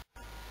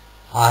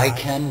 I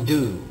can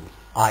do,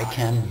 I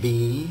can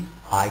be,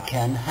 I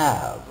can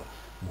have.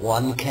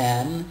 One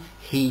can,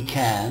 he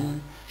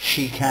can,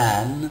 she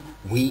can,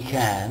 we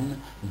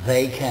can,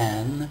 they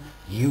can,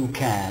 you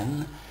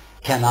can.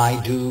 Can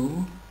I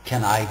do,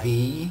 can I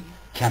be,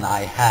 can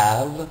I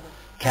have,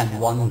 can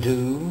one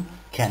do,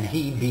 can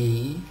he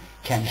be,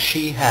 can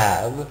she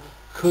have,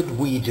 could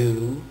we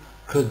do,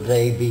 could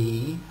they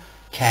be,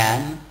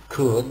 can,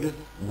 could,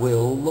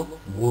 will,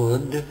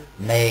 would,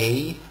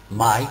 may,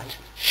 might,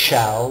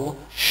 shall,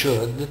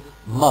 should,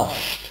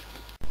 must.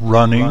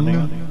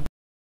 Running.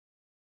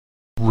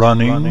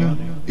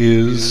 Running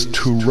is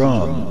to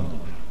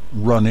run.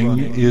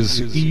 Running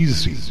is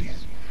easy.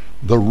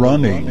 The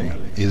running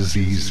is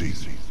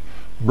easy.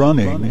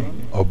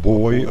 Running, a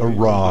boy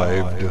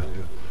arrived.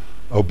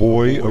 A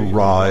boy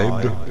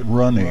arrived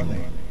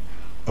running.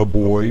 A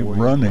boy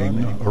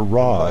running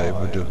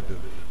arrived.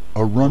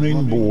 A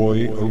running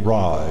boy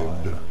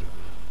arrived.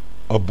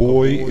 A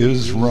boy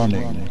is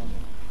running.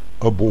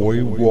 A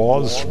boy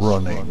was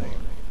running.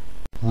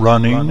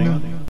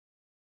 Running.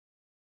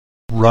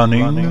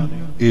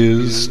 Running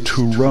is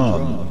to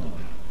run.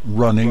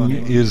 Running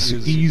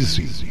is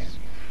easy.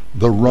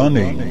 The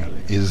running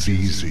is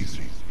easy.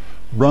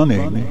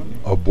 Running,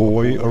 a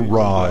boy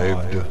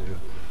arrived.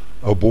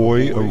 A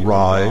boy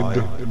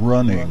arrived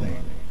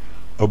running.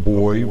 A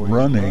boy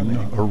running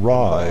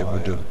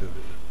arrived.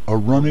 A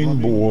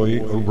running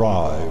boy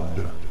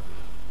arrived.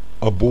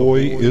 A boy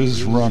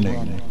is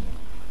running.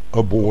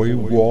 A boy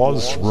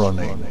was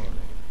running.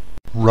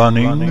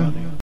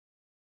 Running.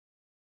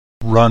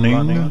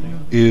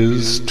 Running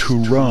is to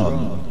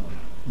run.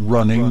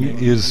 Running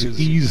is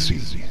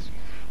easy.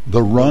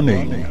 The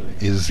running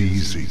is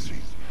easy.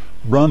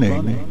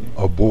 Running,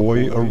 a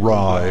boy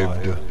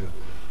arrived.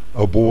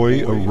 A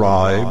boy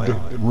arrived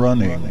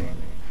running.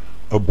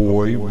 A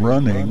boy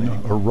running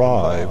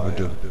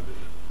arrived.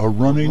 A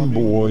running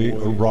boy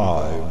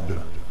arrived.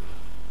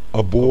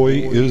 A boy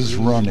is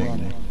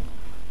running.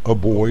 A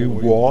boy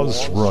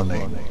was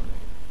running.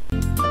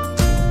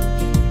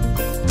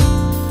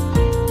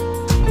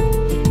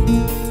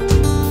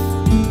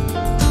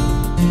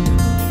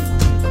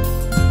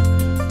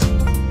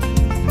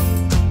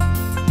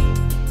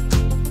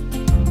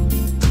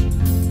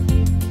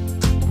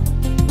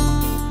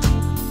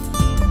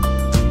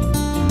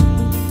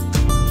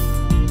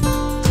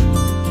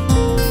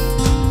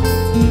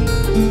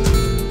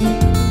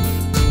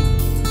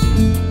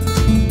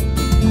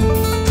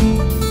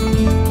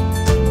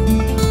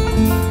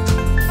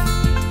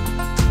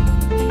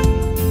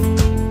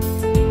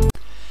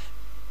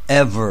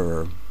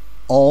 Ever,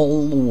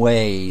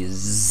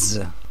 always,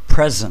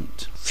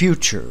 present,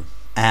 future,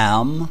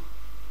 am,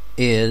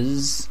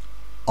 is,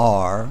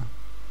 are,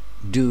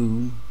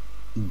 do,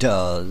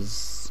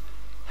 does,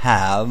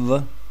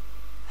 have,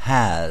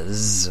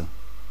 has,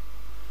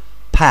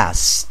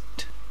 past,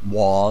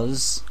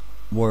 was,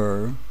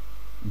 were,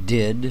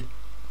 did,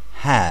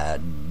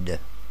 had,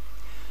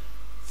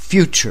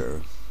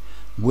 future,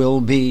 will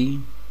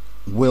be,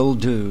 will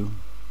do,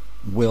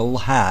 will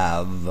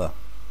have,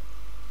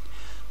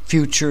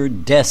 future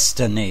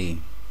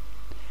destiny,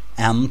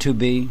 am to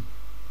be,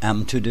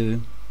 am to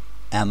do,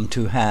 am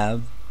to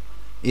have,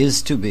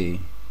 is to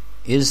be,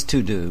 is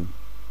to do,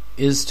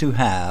 is to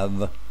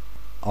have,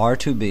 are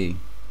to be,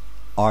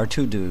 are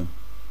to do,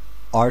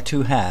 are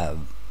to have,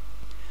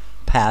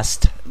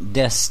 past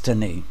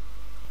destiny,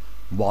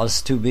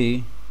 was to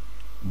be,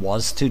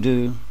 was to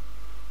do,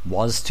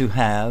 was to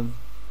have,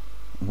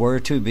 were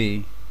to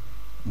be,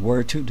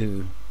 were to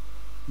do,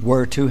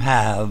 were to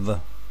have.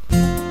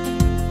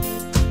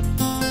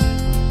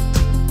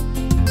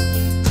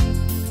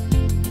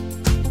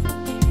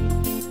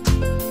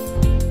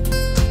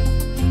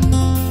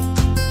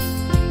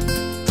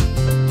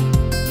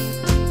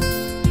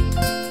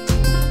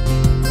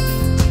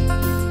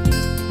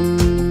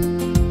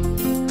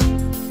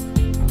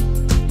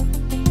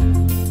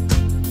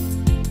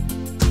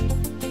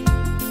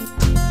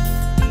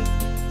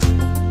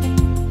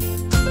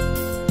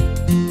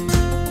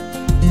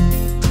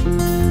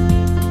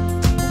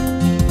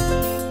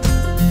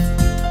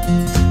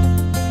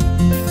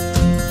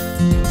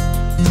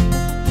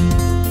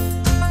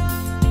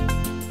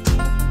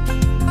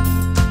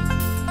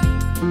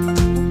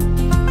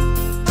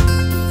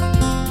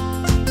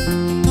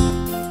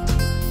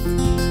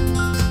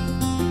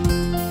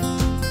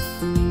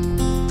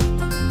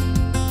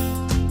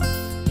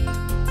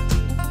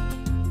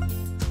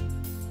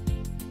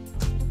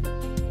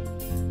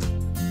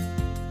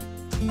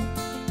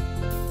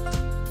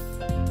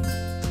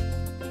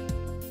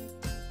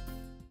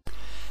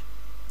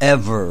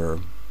 ever,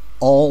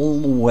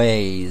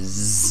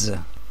 always,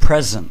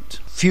 present,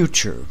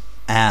 future,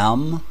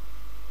 am,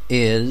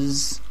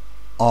 is,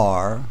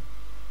 are,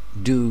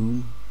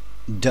 do,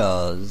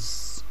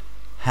 does,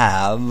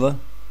 have,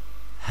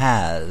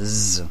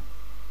 has,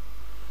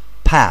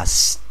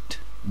 past,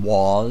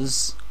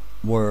 was,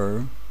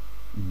 were,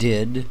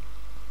 did,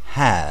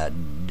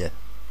 had,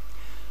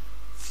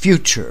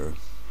 future,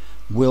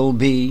 will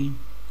be,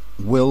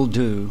 will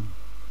do,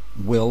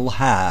 will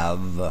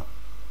have,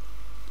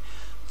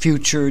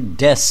 future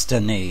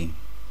destiny,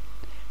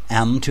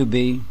 am to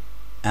be,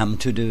 am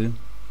to do,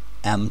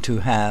 am to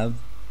have,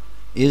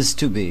 is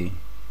to be,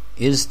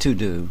 is to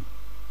do,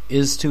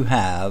 is to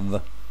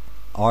have,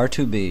 are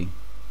to be,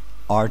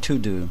 are to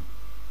do,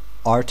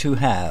 are to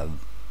have,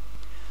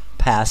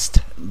 past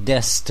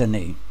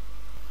destiny,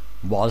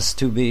 was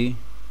to be,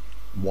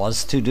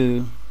 was to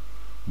do,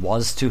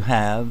 was to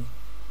have,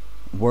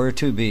 were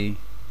to be,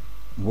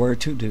 were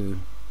to do,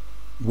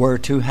 were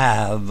to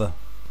have.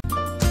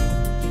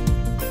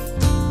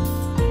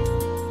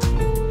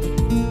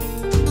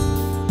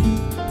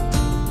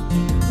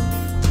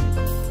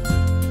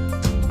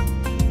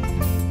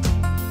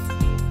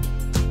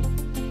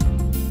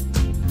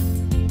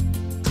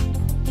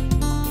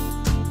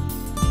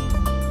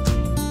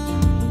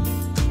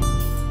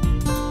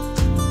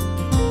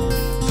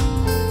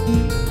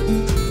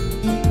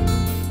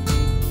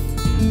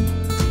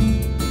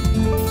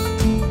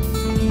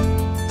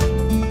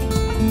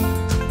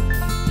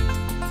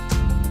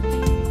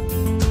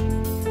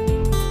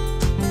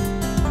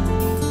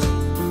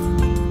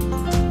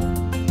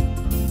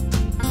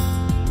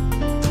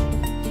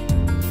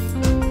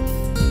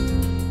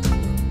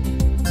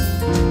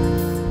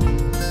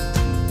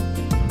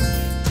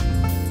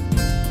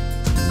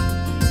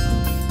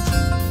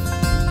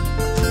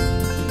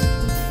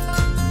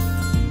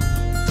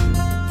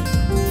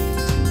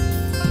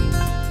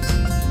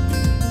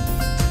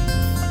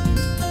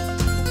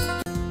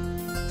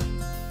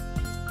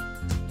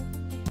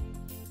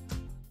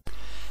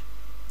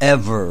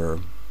 Ever,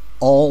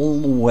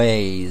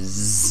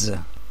 always,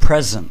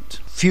 present,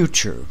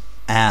 future,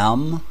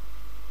 am,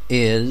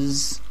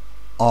 is,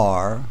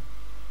 are,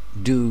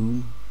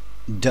 do,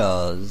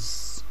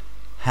 does,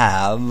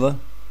 have,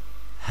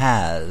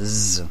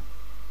 has,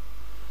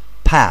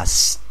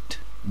 past,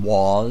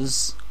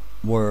 was,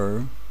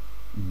 were,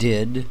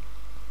 did,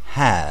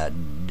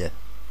 had,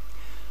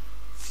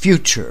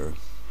 future,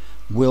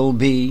 will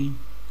be,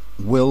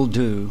 will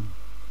do,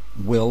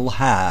 will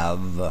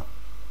have,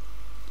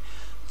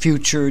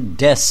 future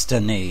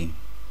destiny,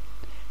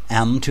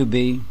 am to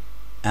be,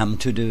 am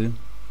to do,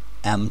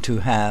 am to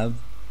have,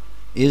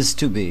 is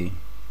to be,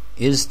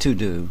 is to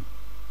do,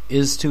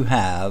 is to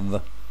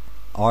have,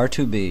 are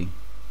to be,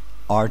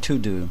 are to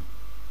do,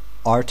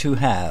 are to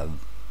have,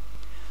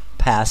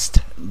 past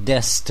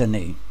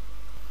destiny,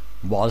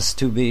 was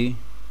to be,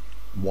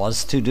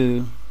 was to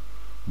do,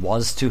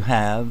 was to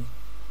have,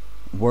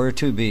 were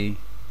to be,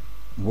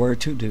 were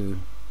to do,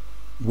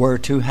 were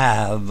to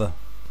have.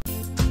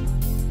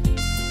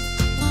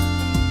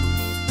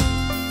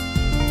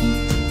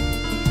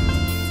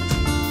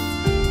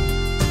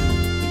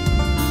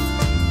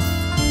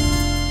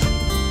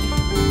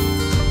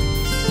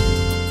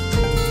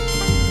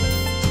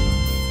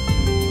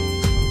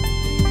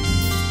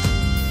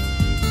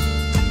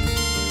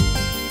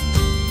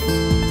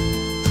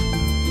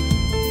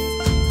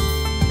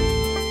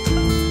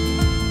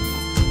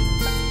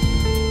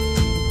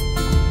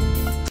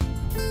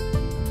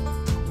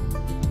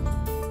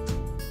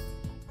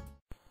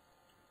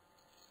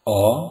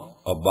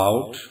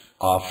 About,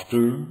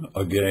 after,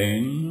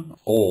 again,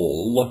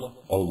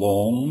 all,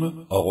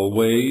 along,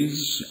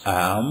 always,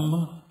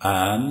 am,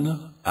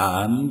 an,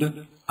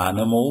 and,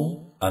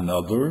 animal,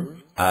 another,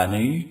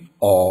 any,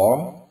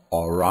 are,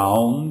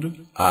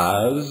 around,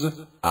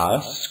 as,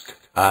 ask,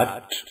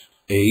 at,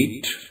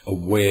 ate,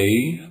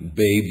 away,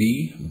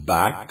 baby,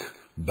 back,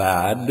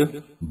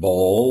 bad,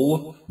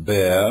 ball,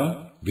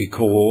 bear,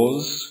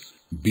 because,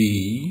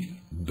 be,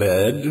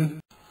 bed.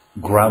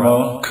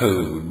 Grammar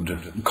code,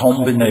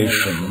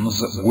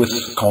 combinations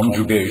with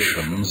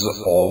conjugations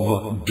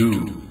of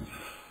do.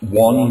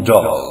 One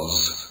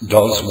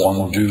does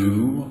one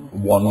do,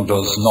 one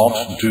does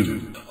not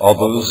do,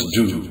 others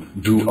do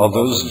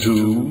others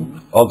do,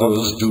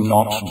 others do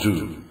not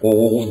do,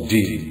 all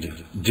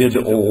did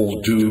all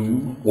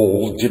do,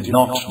 all did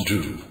not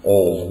do,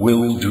 all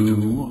will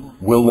do,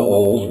 will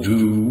all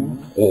do,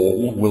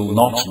 all will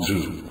not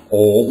do,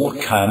 all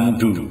can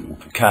do,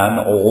 can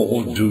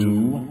all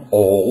do,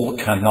 all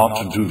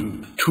cannot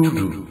do, to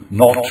do,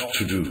 not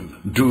to do,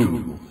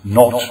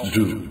 not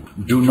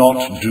do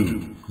not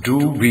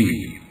do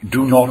be,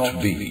 do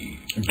not be,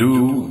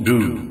 do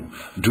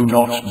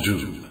not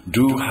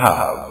do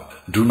have,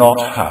 do not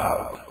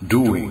have,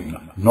 doing,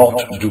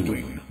 not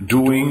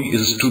doing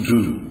is to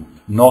do,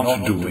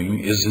 not doing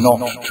is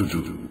not to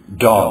do,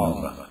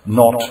 done,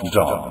 not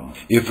done.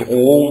 If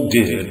all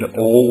did,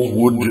 all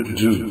would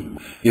do.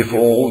 If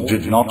all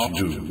did not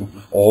do,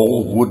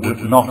 all would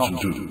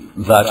not do.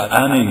 That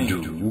any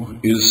do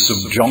is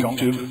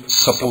subjunctive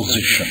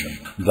supposition.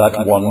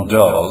 That one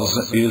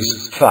does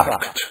is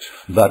fact.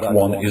 That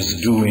one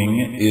is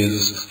doing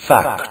is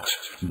fact.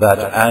 That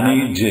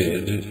any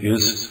did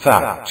is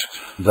fact.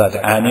 That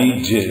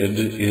any did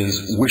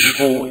is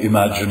wishful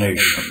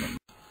imagination.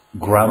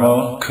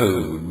 Grammar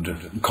code,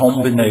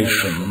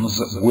 combinations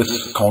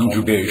with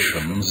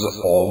conjugations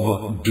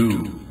of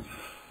do.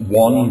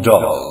 One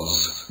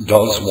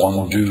does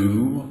one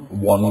do,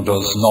 one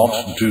does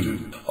not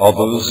do.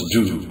 Others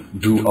do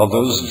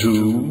others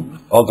do,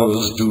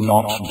 others do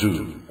not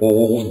do.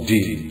 All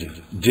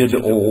did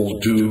all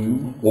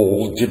do,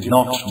 all did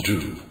not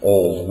do.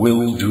 All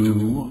will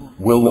do,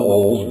 will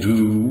all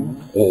do,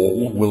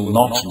 all will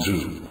not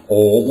do.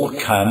 All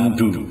can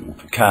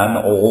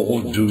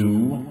all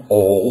do,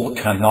 all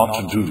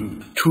cannot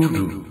do. To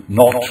do,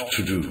 not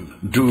to do,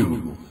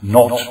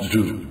 not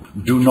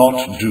do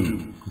not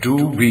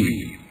do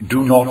be,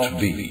 do not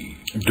be,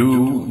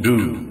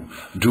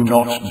 do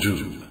not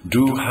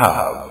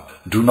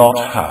do not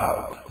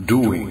have,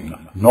 doing,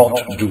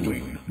 not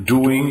doing.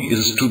 Doing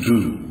is to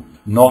do,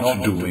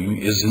 not doing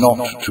is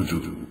not to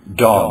do.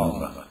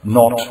 Done,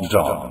 not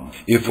done.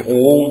 If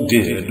all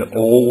did,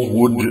 all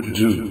would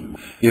do.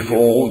 If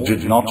all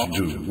did not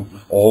do,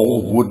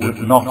 all would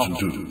not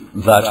do.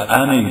 That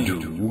any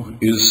do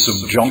is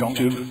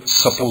subjunctive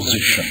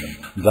supposition.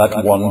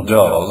 That one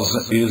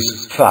does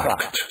is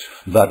fact.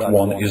 That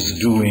one is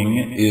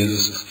doing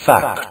is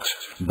fact.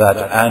 That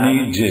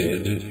any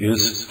did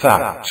is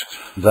fact.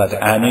 That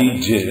any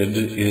did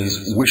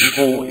is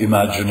wishful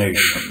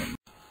imagination.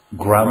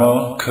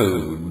 Grammar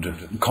code,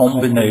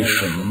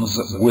 combinations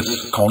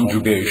with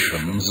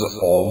conjugations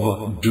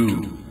of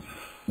do.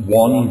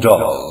 One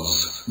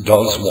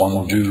does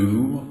one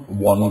do,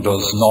 one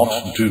does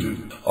not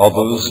do.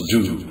 Others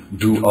do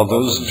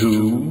others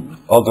do,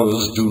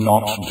 others do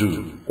not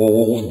do.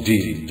 All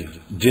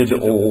did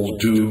all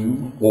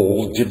do,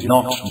 all did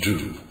not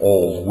do.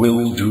 All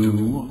will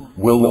do,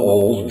 will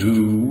all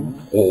do,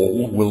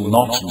 all will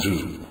not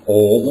do.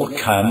 All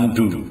can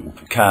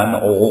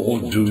all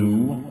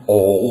do,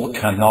 all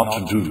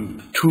cannot do.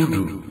 To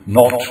do,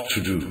 not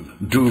to do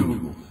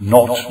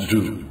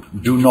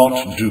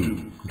not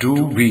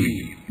do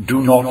be,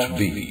 do not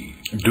be,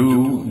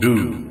 do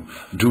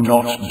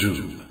not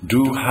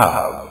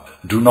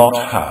do not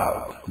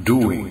have,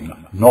 doing,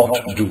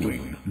 not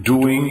doing.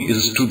 Doing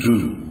is to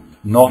do,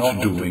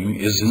 not doing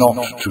is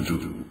not to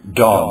do.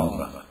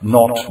 Done,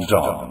 not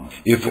done.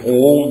 If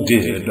all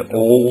did,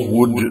 all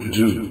would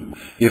do.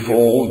 If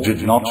all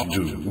did not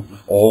do,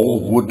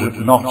 all would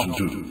not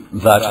do.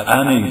 That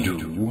any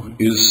do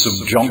is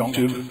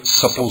subjunctive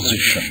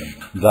supposition.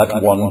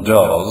 That one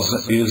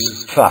does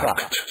is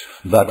fact.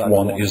 That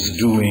one is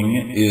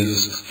doing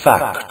is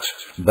fact.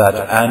 That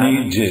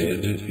any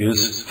did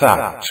is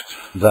fact.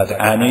 That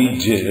any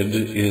did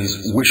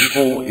is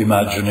wishful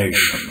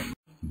imagination.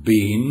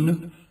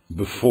 Been,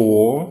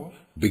 before,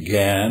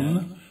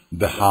 began,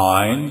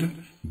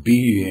 behind,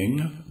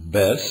 being,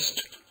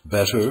 best,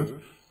 better,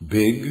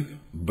 big,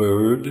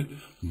 bird,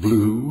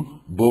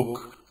 blue,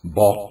 book,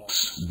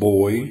 box,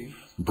 boy,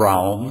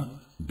 brown,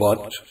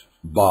 but,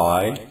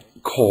 by,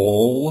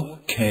 call,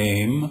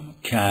 came,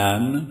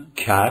 can,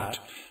 cat,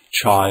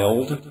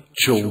 child,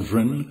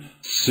 children,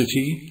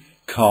 city,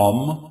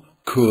 come,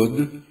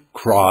 could,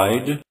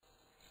 cried.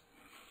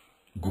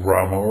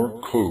 Grammar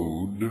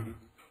code,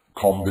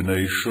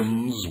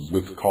 combinations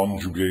with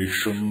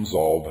conjugations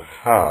of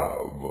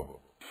have.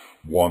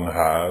 One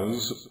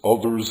has,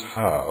 others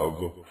have,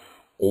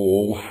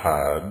 all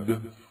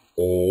had,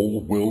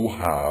 all will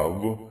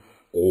have,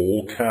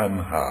 all can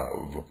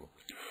have.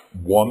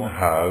 One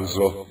has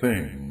a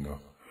thing.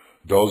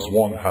 Does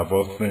one have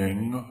a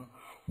thing?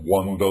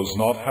 One does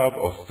not have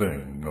a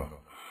thing.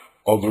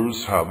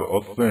 Others have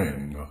a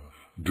thing.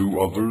 Do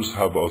others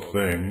have a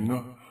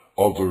thing?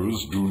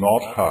 Others do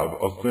not have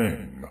a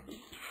thing.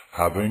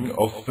 Having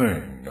a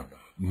thing,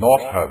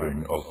 not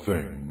having a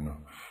thing.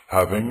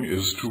 Having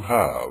is to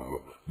have,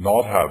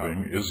 not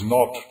having is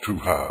not to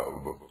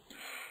have.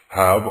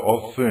 Have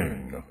a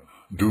thing,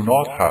 do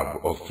not have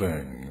a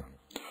thing.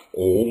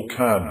 All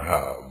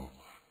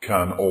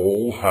can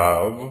all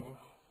have,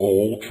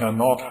 all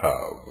cannot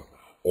have.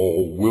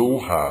 All will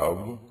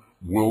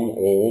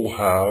all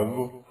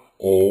have,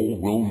 all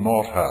will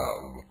not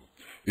have.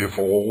 If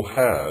all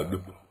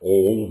had,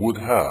 all would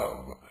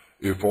have.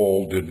 If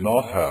all did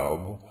not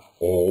have,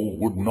 all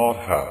would not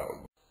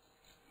have.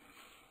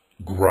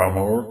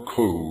 Grammar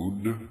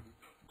code,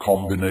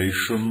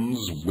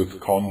 combinations with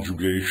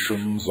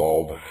conjugations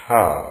of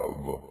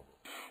have.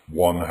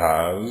 One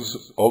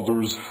has,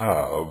 others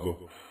have,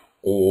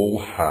 all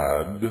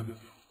had,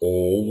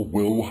 all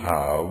will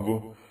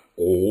have,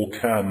 all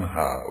can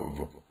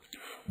have.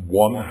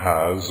 One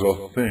has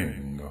a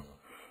thing.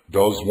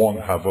 Does one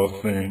have a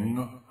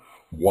thing?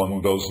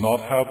 One does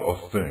not have a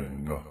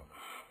thing.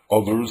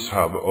 Others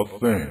have a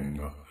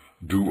thing.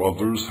 Do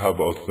others have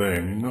a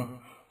thing?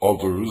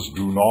 others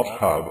do not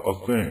have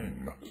a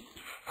thing.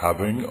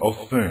 Having a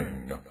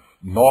thing,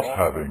 not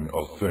having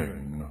a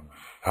thing.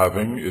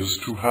 Having is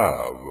to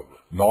have,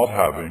 not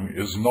having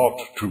is not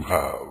to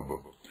have.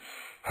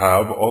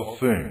 Have a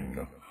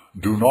thing,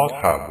 do not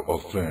have a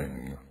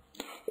thing.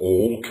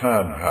 All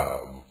can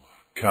have,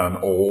 can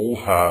all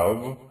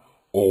have,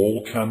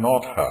 all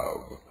cannot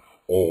have.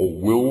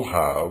 All will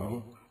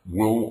have,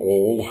 will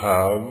all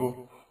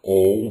have,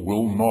 all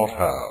will not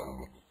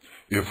have.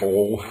 If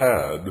all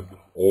had,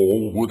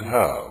 all would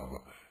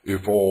have.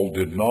 If all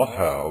did not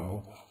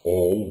have,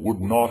 all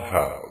would not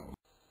have.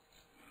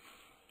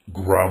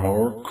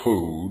 Grammar,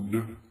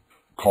 code,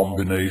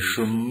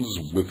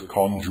 combinations with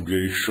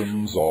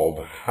conjugations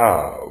of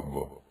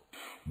have.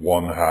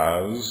 One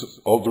has,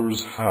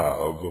 others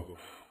have,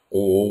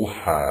 all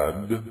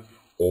had,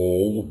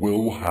 all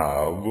will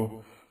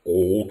have,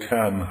 all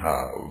can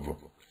have.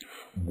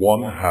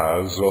 One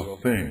has a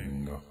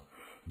thing.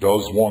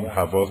 Does one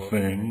have a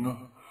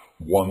thing?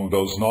 One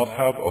does not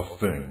have a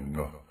thing.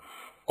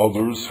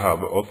 Others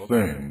have a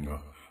thing.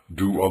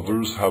 Do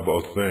others have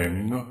a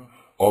thing?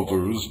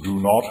 Others do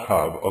not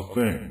have a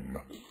thing.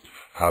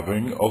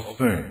 Having a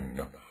thing,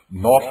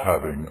 not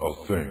having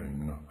a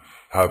thing.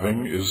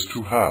 Having is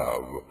to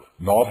have,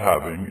 not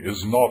having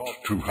is not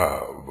to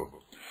have.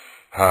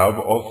 Have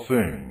a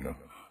thing,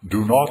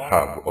 do not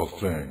have a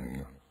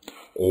thing.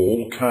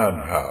 All can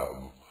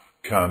have,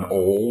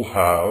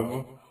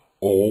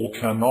 all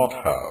cannot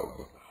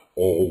have.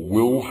 All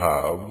will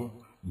have,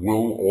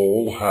 will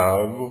all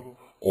have,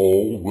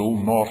 all will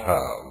not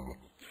have.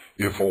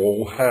 If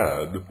all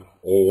had,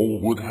 all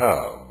would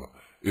have.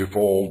 If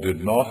all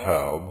did not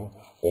have,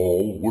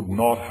 all would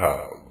not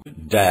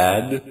have.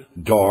 Dad,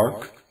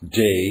 dark,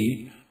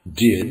 day,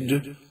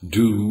 did,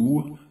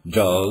 do,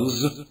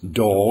 does,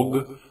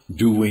 dog,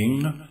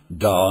 doing,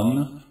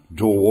 done,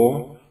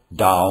 door,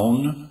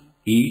 down,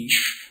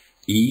 each,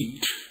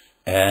 eat,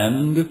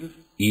 and,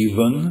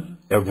 even,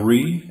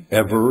 every,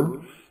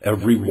 ever,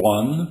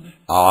 everyone,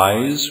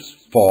 eyes,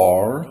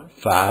 far,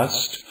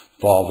 fast,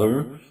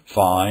 father,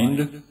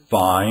 find,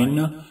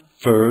 fine,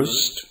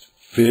 first,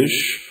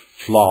 fish,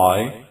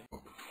 fly.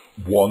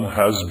 One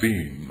has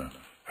been.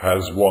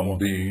 Has one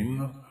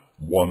been?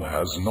 One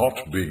has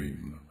not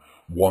been.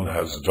 One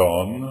has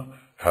done.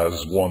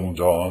 Has one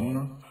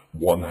done?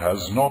 One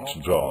has not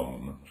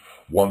done.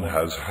 One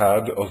has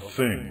had a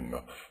thing.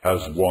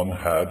 Has one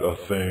had a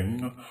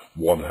thing?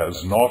 One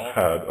has not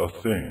had a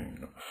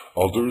thing.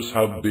 Others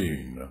have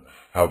been.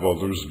 Have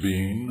others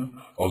been?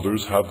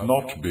 Others have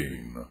not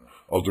been.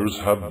 Others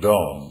have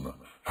done.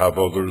 Have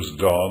others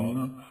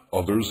done?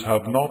 Others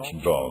have not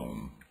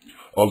done.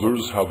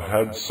 Others have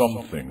had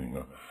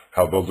something.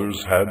 Have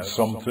others had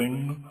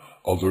something?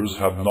 Others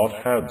have not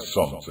had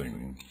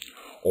something.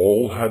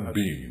 All had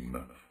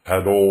been.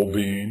 Had all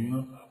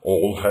been?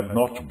 All had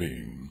not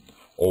been.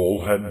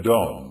 All had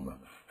done.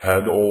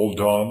 Had all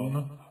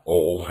done?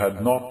 All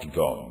had not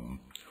done.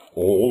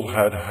 All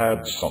had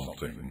had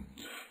something.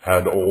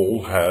 Had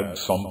all had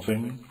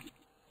something?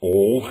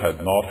 All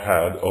had not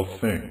had a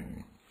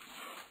thing.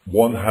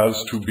 One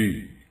has to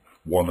be.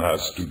 One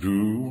has to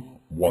do.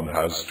 One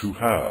has to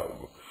have.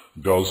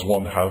 Does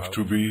one have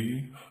to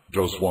be?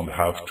 Does one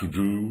have to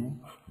do?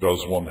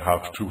 Does one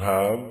have to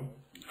have?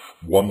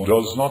 One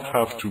does not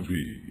have to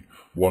be.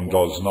 One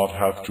does not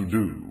have to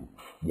do.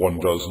 One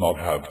does not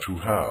have to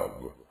have.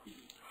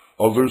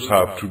 Others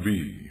have to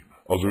be.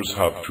 Others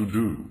have to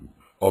do.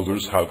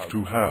 Others have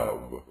to have.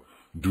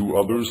 Do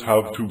others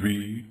have to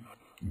be?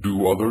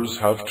 Do others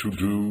have to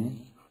do?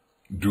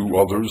 Do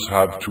others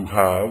have to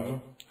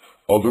have?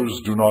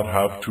 Others do not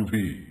have to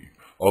be.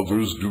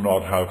 Others do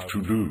not have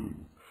to do.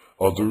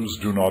 Others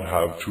do not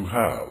have to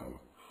have.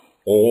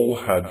 All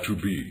had to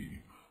be.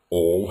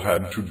 All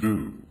had to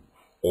do.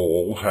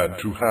 All had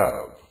to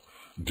have.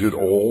 Did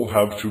all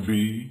have to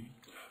be?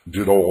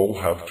 Did all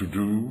have to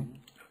do?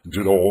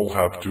 Did all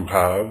have to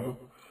have?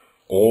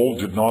 All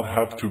did not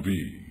have to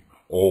be.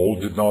 All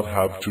did not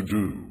have to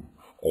do.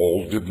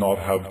 All did not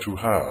have to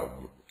have.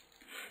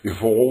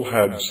 If all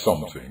had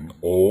something,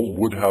 all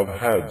would have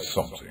had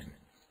something.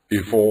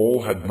 If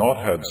all had not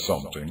had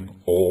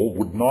something, all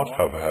would not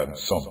have had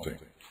something.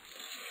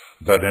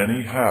 That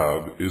any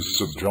have is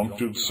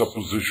subjunctive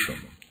supposition.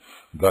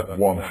 That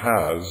one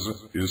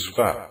has is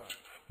fact.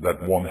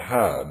 That one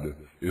had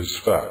is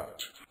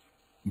fact.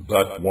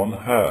 That one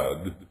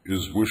had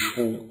is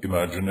wishful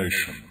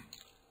imagination.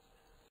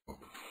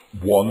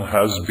 One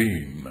has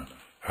been.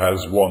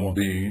 Has one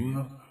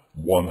been?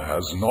 One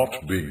has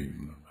not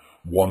been.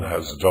 One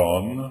has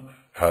done.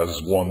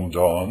 Has one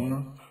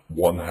done?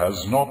 One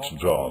has not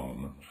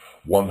done.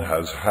 One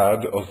has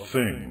had a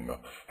thing.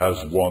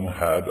 Has one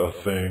had a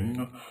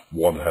thing?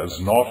 One has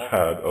not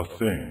had a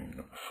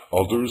thing.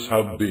 Others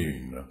have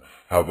been.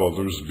 Have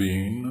others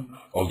been?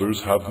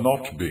 Others have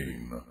not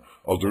been.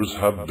 Others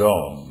have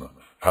done.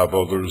 Have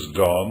others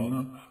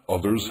done?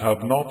 Others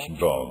have not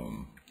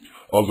done.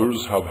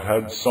 Others have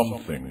had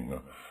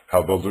something.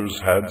 Have others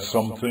had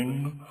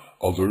something?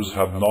 Others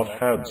have not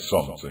had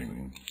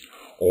something.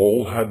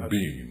 All had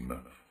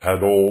been.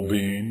 Had all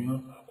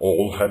been?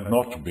 all had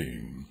not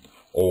been,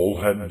 all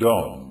had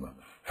done,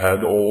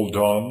 had all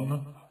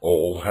done,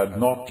 all had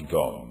not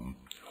done,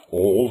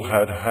 all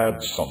had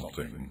had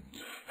something,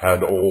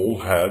 had all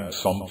had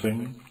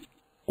something,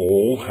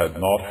 all had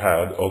not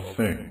had a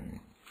thing.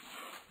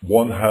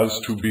 One has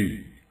to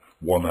be,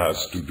 one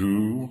has to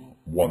do,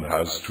 one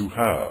has to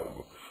have.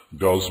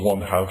 Does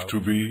one have to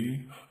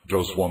be?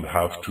 Does one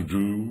have to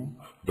do?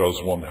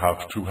 Does one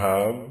have to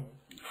have?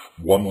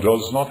 One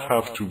does not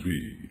have to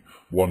be,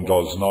 one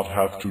does not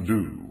have to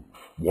do,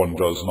 one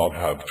does not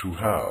have to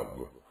have.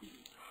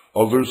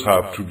 Others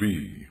have to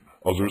be,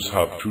 others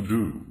have to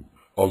do,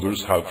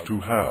 others have to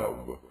have.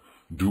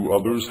 Do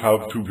others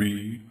have to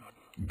be?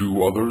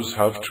 Do others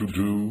have to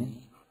do?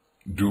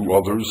 Do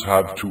others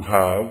have to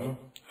have?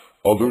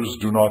 Others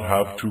do not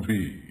have to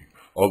be,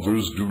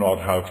 others do not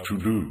have to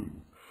do,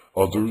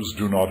 others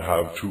do not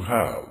have to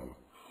have.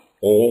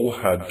 All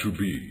had to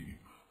be,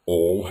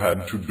 all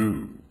had to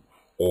do,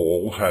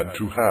 all had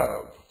to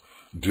have.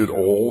 Did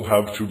all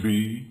have to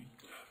be?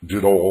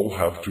 Did all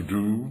have to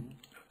do?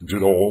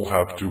 Did all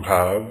have to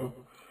have?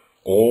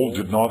 All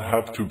did not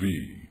have to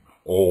be,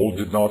 all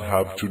did not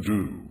have to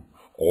do,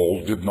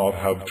 all did not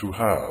have to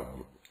have.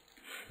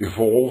 If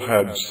all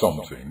had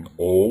something,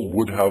 all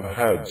would have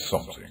had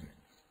something.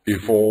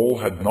 If all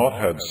had not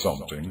had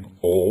something,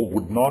 all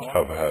would not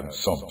have had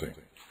something.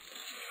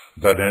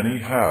 That any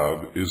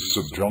have is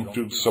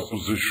subjunctive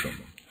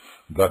supposition.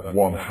 That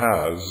one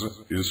has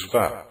is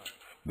fact.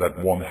 That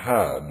one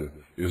had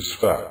is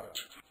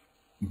fact.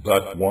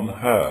 That one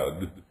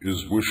had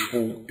is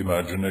wishful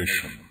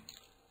imagination.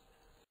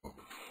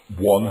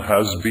 One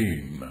has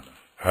been.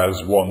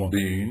 Has one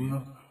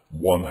been?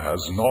 One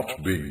has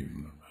not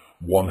been.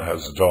 One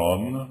has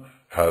done.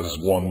 Has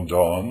one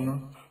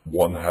done?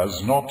 One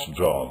has not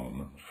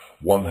done.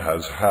 One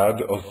has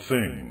had a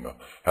thing.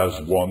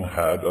 Has one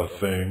had a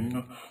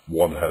thing?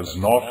 One has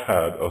not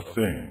had a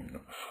thing.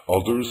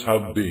 Others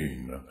have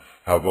been.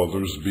 Have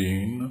others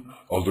been?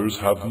 Others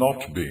have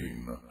not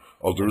been.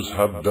 Others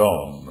have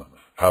done.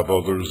 Have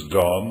others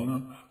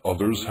done?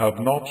 Others have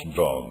not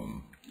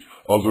done.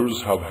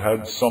 Others have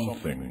had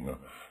something.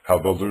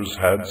 Have others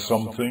had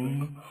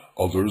something?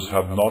 Others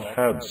have not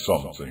had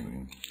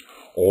something.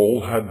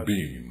 All had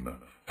been.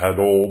 Had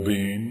all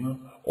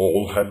been?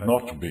 All had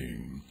not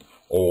been.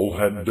 All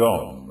had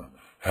done.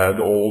 Had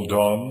all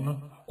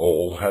done?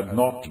 All had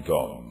not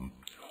done.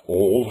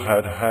 All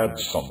had had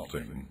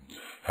something.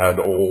 Had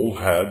all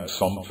had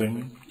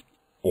something?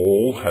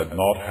 All had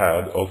not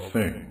had a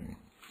thing.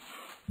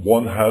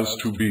 One has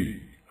to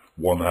be.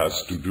 One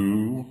has to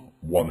do.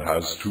 One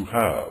has to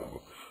have.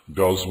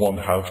 Does one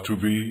have to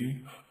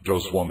be?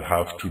 Does one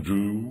have to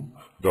do?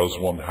 Does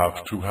one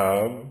have to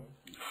have?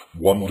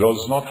 One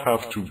does not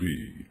have to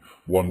be.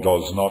 One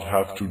does not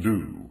have to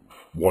do.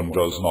 One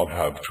does not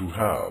have to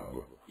have.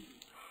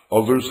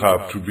 Others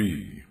have to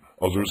be.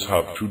 Others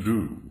have to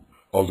do.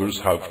 Others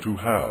have to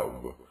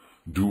have.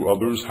 Do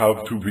others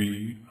have to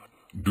be?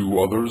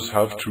 Do others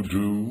have to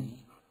do?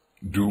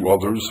 Do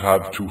others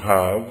have to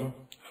have?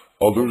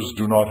 Others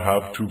do not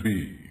have to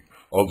be.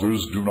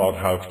 Others do not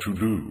have to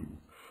do.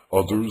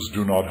 Others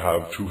do not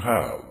have to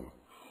have.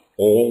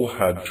 All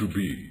had to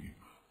be.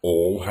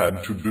 All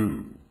had to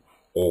do.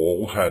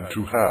 All had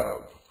to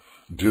have.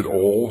 Did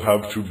all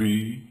have to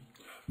be?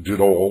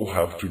 Did all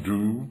have to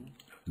do?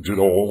 Did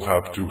all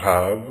have to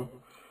have?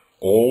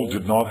 All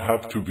did not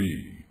have to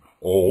be.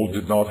 All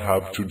did not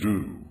have to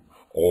do.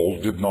 All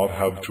did not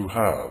have to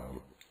have.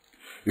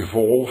 If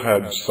all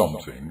had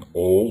something,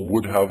 all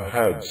would have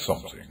had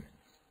something.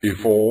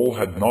 If all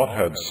had not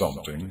had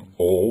something,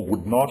 all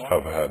would not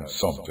have had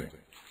something.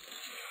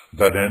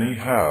 That any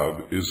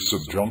have is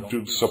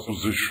subjunctive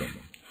supposition.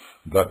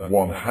 That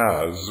one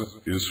has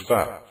is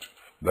fact.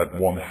 That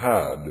one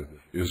had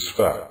is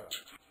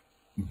fact.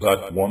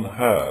 That one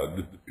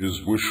had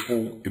is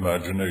wishful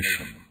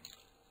imagination.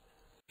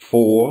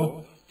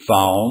 4.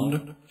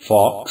 Found,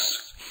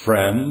 fox,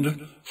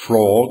 friend,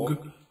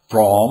 frog,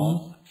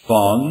 prom,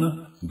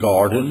 fun,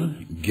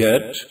 garden,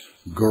 get,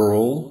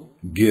 girl,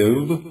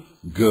 give,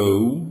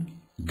 go,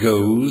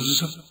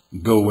 goes,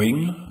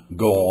 going,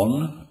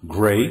 gone,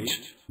 great,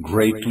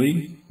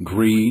 greatly,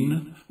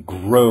 green,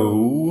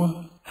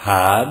 grow,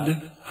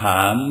 had,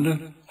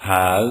 hand,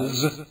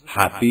 has,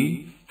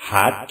 happy,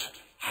 hat,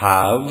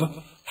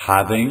 have,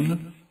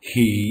 having,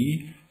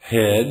 he,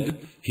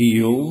 head,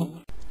 heel.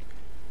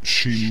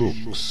 She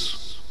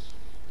looks.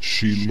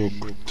 She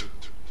looked.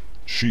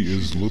 She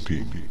is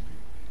looking.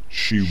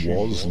 She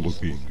was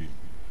looking.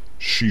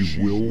 She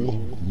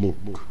will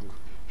look.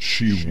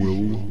 She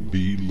will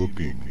be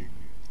looking.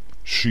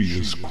 She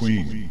is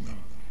queen.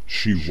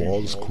 She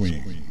was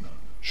queen.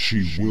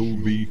 She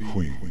will be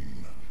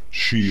queen.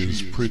 She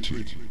is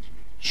pretty.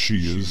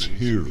 She is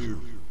here.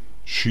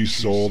 She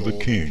saw the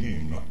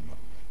king.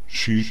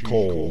 She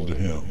called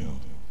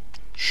him.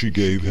 She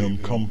gave him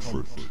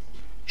comfort.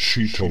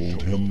 She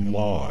told him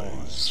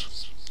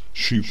lies.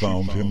 She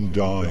found him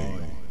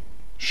dying.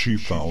 She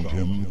found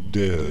him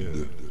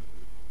dead.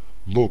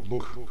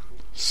 Look,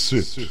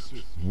 sit,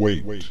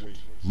 wait,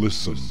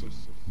 listen,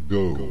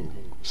 go.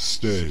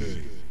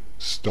 stay,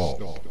 stop.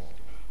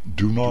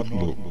 Do not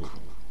look,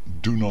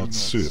 do not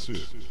sit,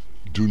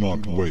 do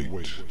not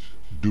wait,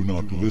 do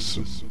not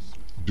listen,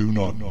 do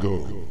not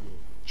go.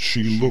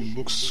 She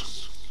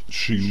looks,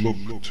 she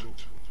looked.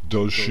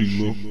 Does she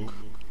look?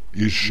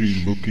 Is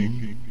she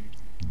looking?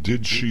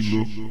 Did she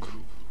look?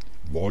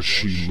 Was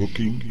she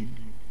looking?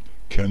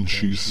 Can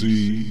she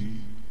see?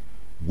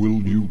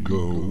 Will you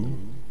go?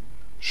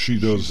 She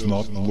does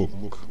not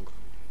look.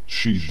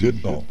 She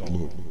did not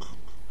look.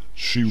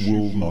 She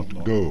will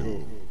not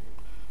go.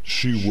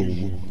 She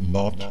will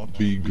not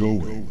be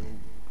going.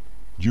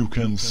 You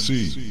can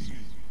see.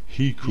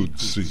 He could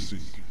see.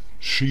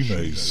 She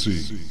may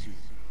see.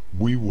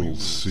 We will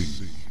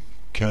see.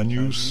 Can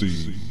you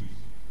see?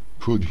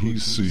 Could he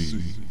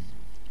see?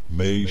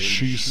 May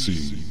she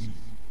see?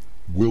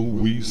 Will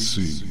we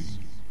see?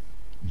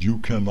 You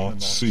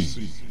cannot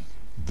see.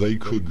 They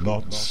could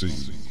not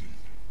see.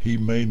 He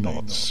may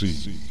not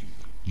see.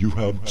 You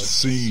have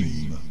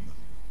seen.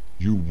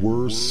 You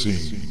were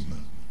seen.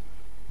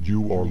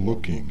 You are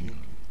looking.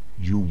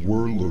 You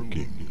were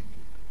looking.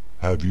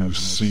 Have you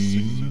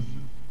seen?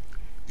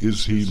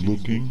 Is he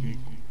looking?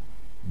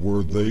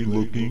 Were they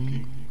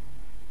looking?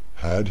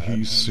 Had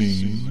he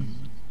seen?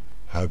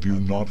 Have you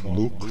not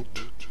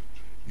looked?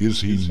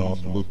 Is he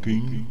not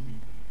looking?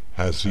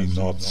 Has he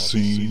not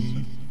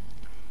seen?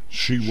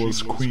 She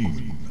was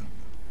queen.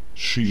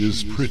 She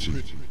is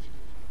pretty.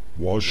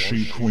 Was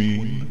she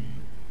queen?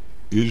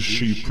 Is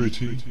she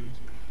pretty?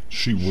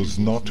 She was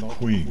not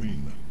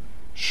queen.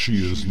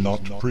 She is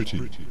not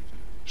pretty.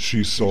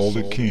 She saw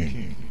the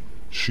king.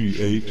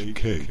 She ate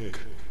cake.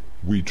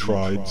 We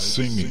tried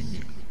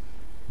singing.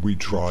 We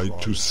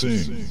tried to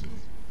sing.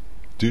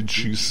 Did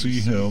she see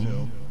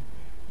him?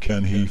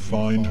 Can he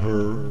find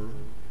her?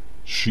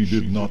 She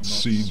did not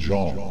see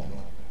John.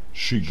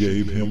 She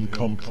gave him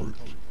comfort.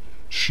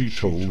 She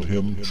told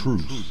him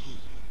truth.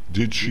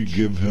 Did she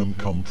give him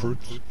comfort?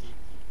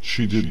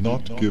 She did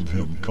not give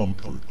him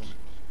comfort.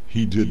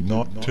 He did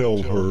not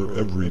tell her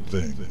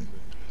everything.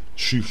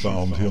 She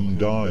found him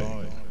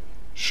dying.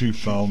 She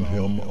found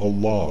him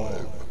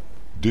alive.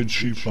 Did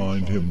she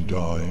find him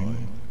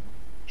dying?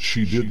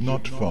 She did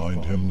not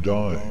find him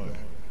dying.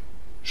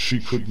 She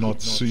could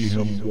not see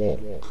him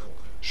walk.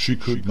 She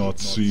could not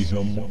see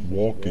him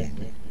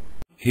walking.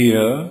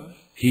 Here,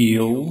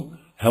 heel,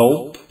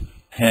 help,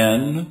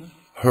 hen,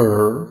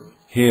 her,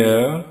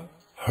 here,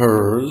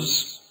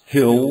 hers,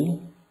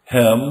 hill,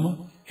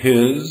 hem,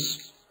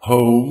 his,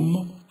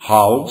 home,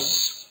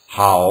 house,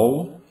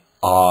 how,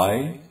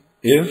 I,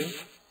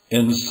 if,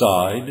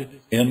 inside,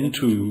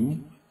 into,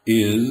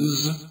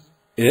 is,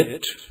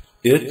 it,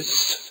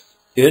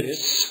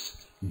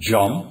 its,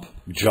 jump,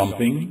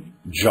 jumping,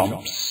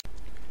 jumps.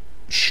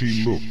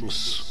 She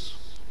looks.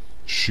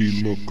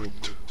 She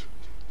looked.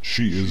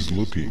 She is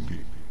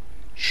looking.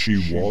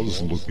 She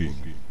was looking.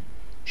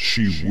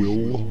 She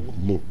will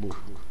look.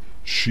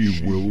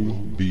 She will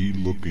be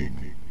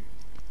looking.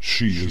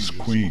 She is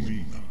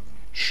queen.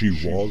 She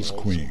was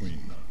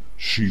queen.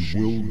 She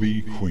will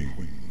be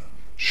queen.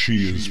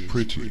 She is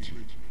pretty.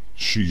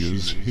 She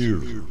is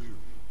here.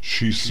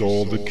 She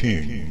saw the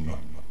king.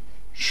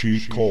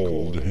 She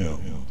called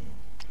him.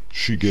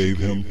 She gave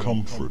him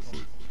comfort.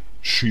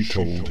 She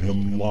told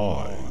him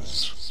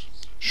lies.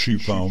 She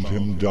found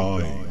him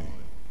dying.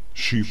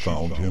 She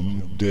found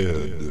him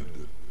dead.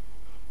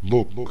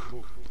 Look,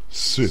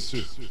 sit,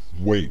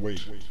 wait,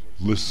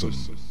 listen,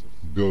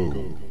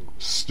 go,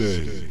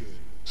 stay,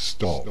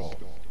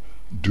 stop.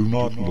 Do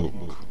not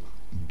look,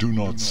 do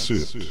not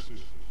sit,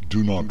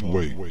 do not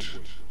wait,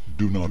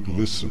 do not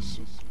listen,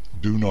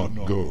 do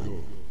not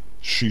go.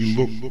 She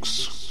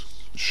looks,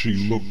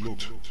 she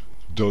looked.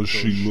 Does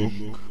she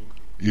look?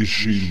 Is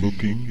she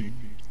looking?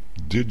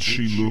 Did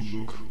she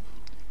look?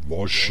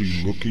 Was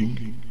she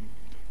looking?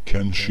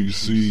 Can she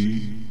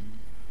see?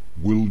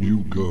 Will you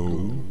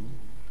go?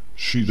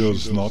 She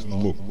does not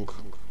look.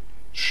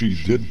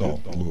 She did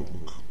not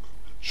look.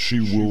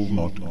 She will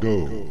not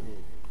go.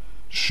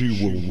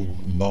 She will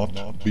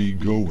not be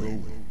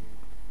going.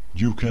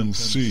 You can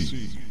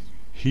see.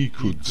 He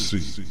could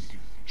see.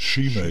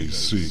 She may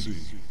see.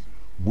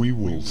 We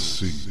will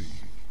see.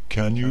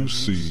 Can you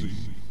see?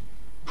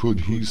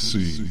 Could he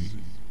see?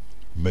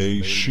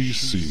 May she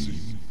see?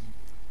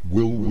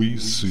 Will we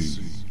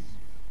see?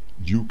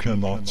 You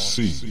cannot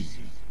see.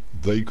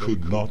 They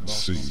could not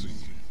see.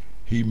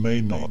 He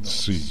may not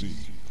see.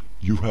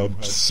 You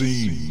have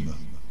seen.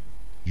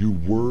 You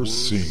were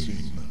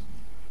seen.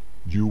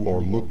 You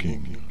are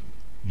looking.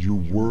 You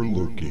were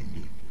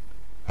looking.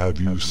 Have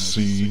you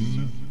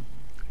seen?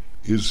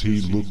 Is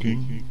he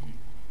looking?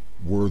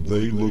 Were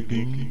they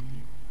looking?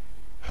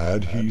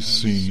 Had he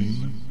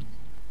seen?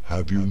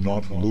 Have you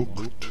not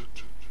looked?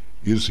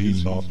 Is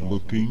he not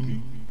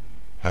looking?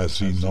 Has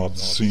he not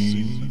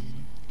seen?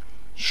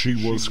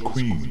 She was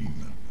queen.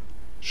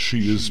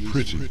 She is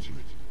pretty.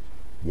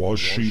 Was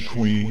she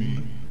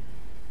queen?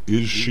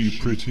 Is she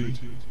pretty?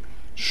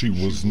 She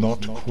was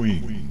not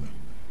queen.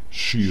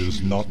 She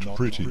is not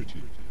pretty.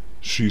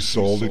 She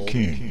saw the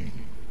king.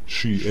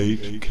 She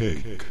ate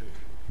cake.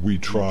 We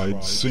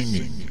tried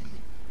singing.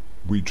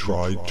 We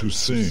tried to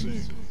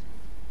sing.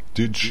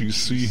 Did she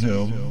see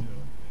him?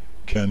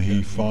 Can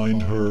he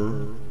find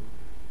her?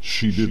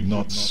 She did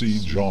not see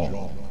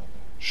John.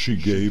 She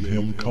gave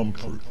him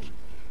comfort.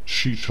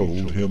 She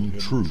told him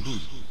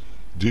truth.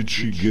 Did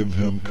she give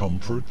him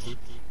comfort?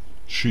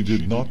 She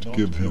did not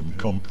give him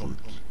comfort.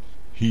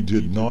 He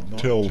did not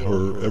tell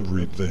her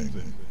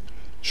everything.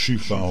 She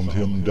found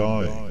him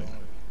dying.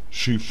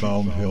 She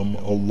found him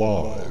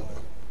alive.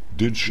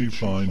 Did she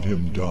find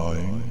him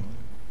dying?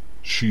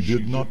 She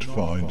did not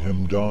find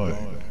him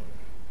dying.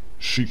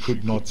 She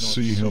could not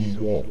see him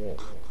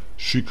walk.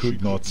 She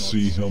could not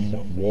see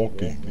him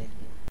walking.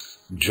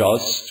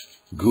 Just,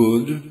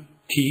 good,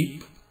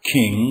 keep,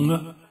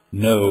 king,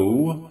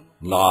 no,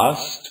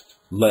 last,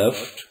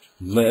 left,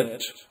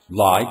 let,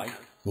 like,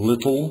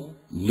 little,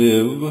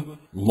 live,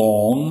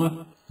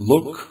 long,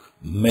 look,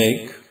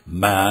 make,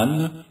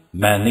 man,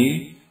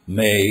 many,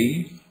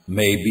 may,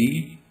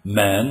 maybe,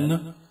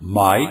 men,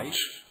 might,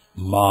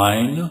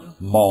 mine,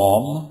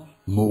 mom,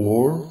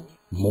 moor,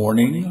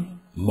 morning,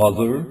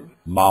 mother,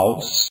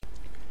 mouse.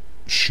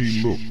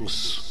 She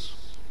looks.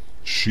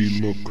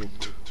 She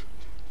looked.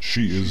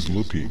 She is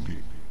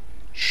looking.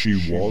 She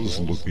was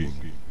looking.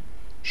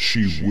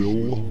 She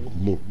will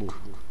look.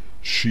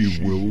 She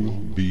will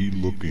be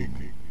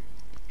looking.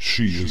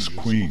 She is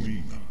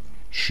queen.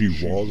 She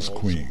was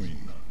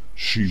queen.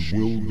 She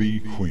will be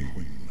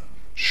queen.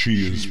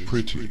 She is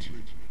pretty.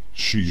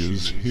 She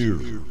is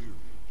here.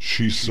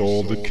 She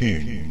saw the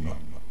king.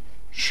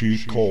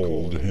 She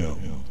called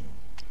him.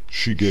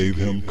 She gave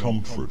him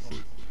comfort.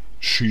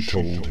 She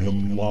told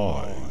him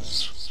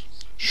lies.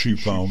 She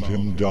found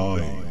him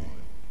dying.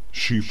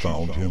 She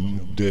found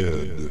him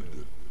dead.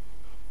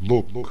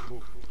 Look,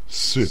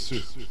 sit,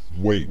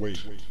 wait,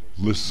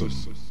 listen,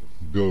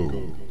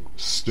 go,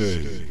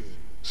 stay,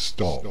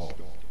 stop.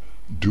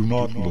 Do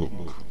not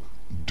look.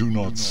 Do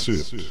not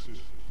sit.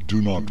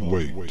 Do not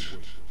wait.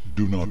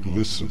 Do not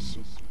listen.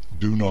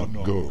 Do not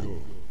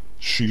go.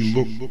 She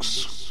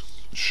looks.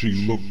 She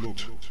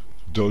looked.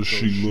 Does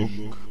she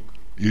look?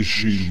 Is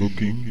she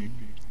looking?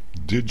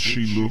 Did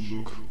she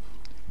look?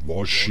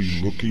 Was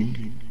she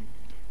looking?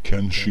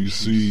 Can she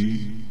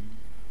see?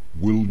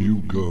 Will you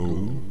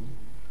go?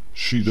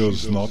 She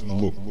does not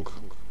look.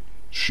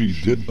 She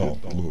did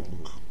not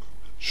look.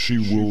 She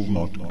will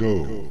not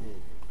go.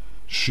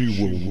 She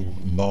will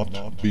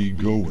not be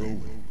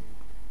going.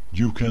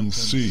 You can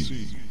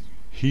see.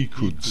 He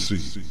could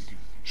see.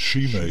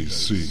 She may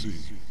see.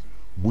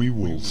 We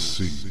will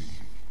see.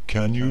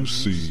 Can you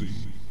see?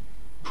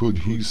 Could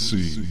he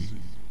see?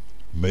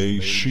 May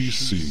she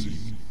see?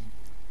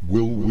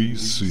 Will we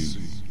see?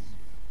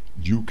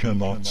 You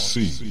cannot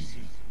see.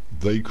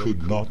 They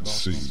could not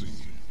see.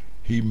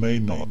 He may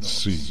not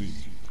see.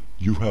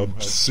 You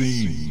have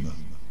seen.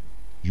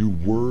 You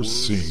were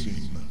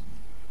seen.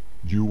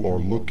 You are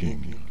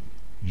looking.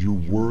 You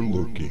were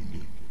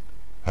looking.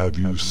 Have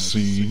you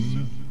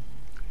seen?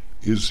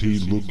 Is he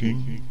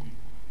looking?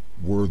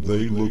 Were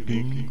they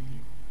looking?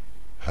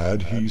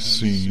 Had he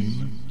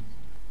seen?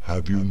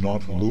 Have you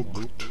not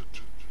looked?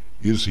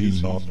 Is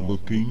he not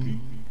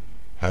looking?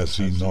 Has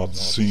he not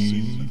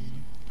seen?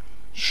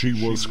 She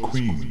was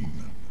queen.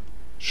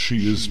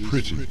 She is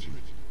pretty.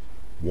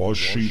 Was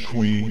she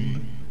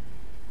queen?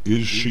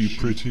 Is she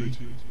pretty?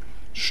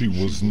 She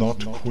was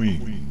not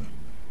queen.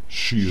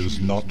 She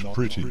is not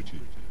pretty.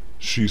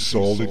 She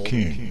saw the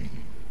king.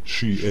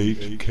 She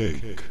ate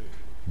cake.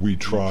 We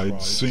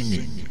tried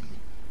singing.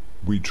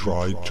 We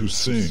tried to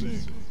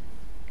sing.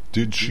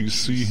 Did she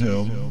see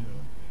him?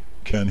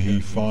 Can he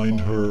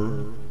find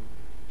her?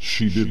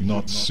 She did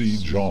not see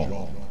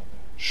John.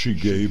 She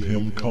gave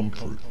him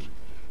comfort.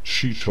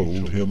 She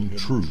told him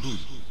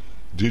truth.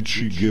 Did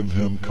she give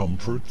him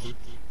comfort?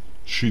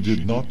 She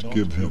did not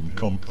give him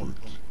comfort.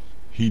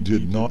 He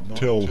did not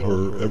tell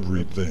her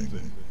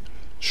everything.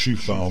 She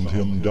found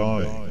him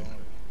dying.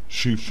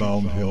 She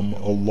found him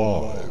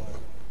alive.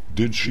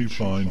 Did she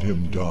find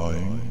him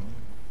dying?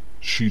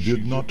 She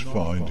did not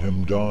find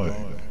him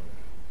dying.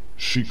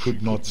 She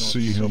could not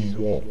see him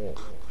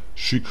walk.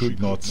 She could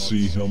not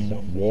see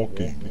him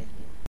walking.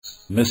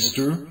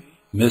 Mr.,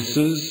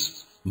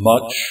 Mrs.,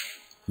 much,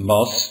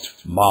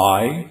 must,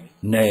 my,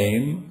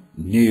 name,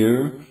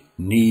 near,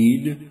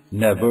 need,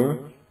 never,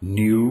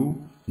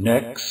 new,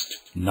 next,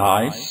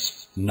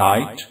 nice,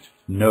 night,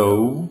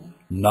 no,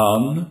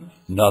 none,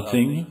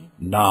 nothing,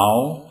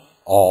 now,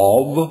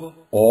 of,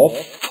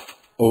 off,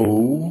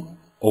 old,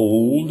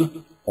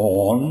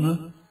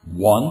 on,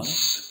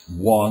 once,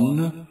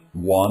 one,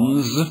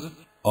 ones,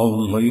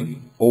 only,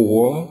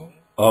 or,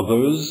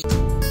 others.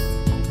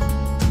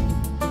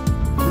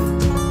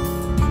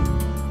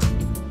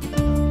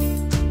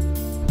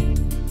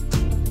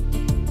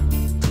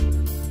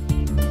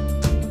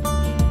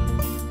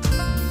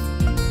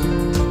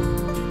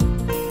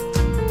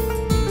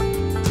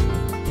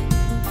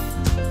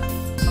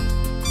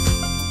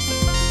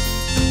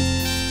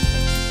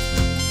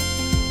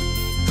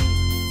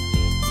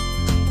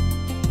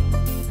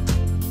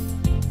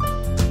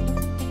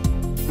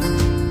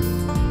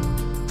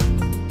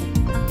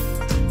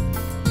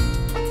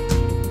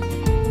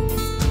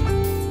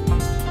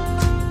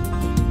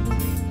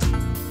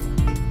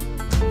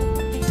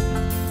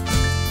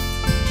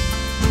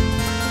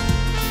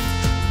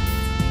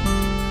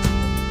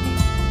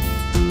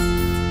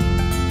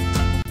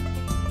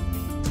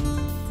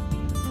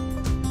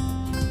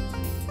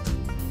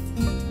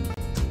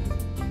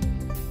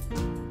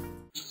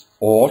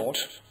 ought,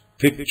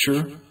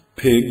 picture,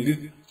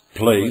 pig,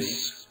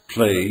 place,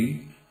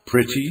 play,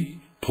 pretty,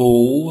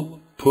 pull,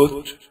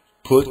 put,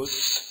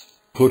 puts,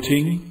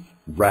 putting,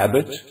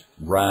 rabbit,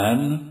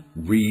 ran,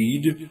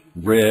 read,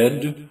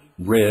 read,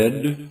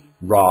 read,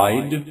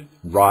 ride,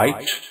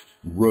 write,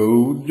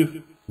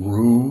 road,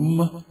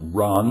 room,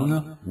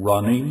 run,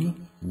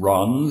 running,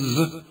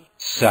 runs,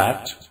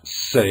 sat,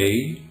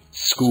 say,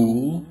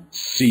 school,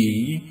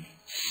 see,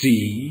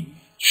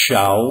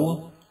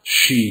 shall,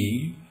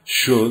 she,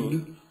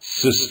 should,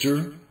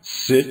 sister,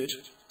 sit,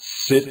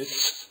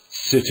 sits,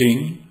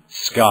 sitting,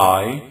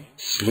 sky,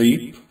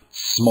 sleep,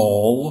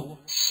 small,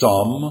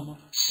 some,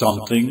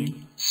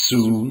 something,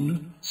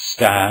 soon,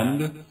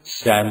 stand,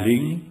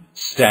 standing,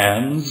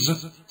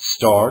 stands,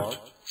 start,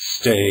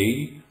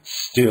 stay,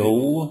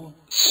 still,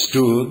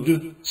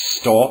 stood,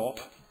 stop,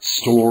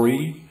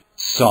 story,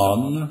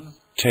 son,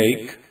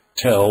 take,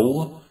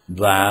 tell,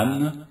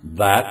 than,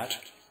 that,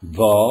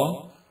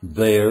 the,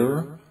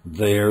 there,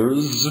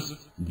 theirs,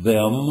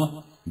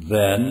 them,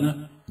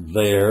 then,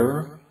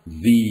 there,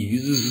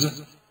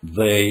 these,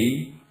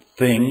 they,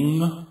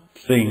 thing,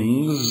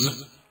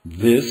 things,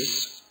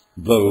 this,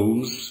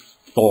 those,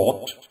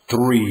 thought,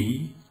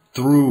 three,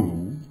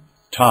 through,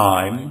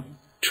 time,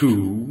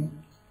 to,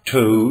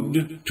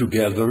 toad,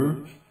 together,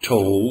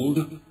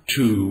 told,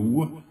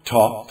 to,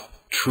 top,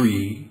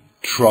 tree,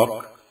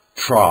 truck,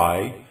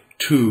 try,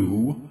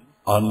 to,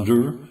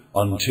 under,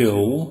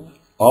 until,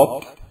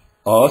 up,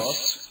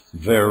 us,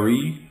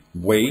 very,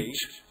 wait,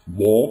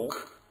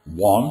 walk,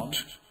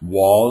 want,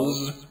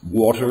 was,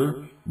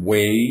 water,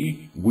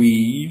 way,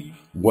 we,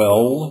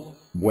 well,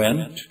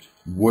 went,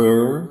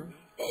 were,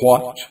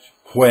 what,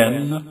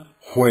 when,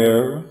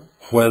 where,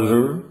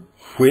 whether,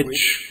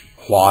 which,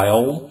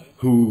 while,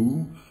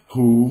 who,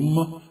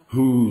 whom,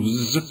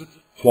 whose,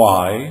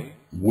 why,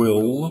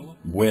 will,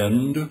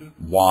 wind,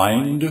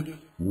 wind,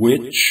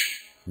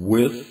 which,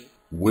 with,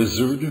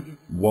 wizard,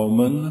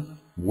 woman,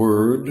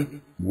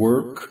 word,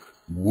 work,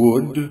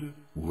 would,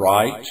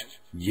 right,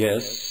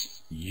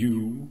 yes,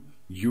 you,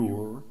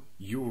 your,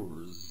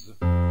 yours.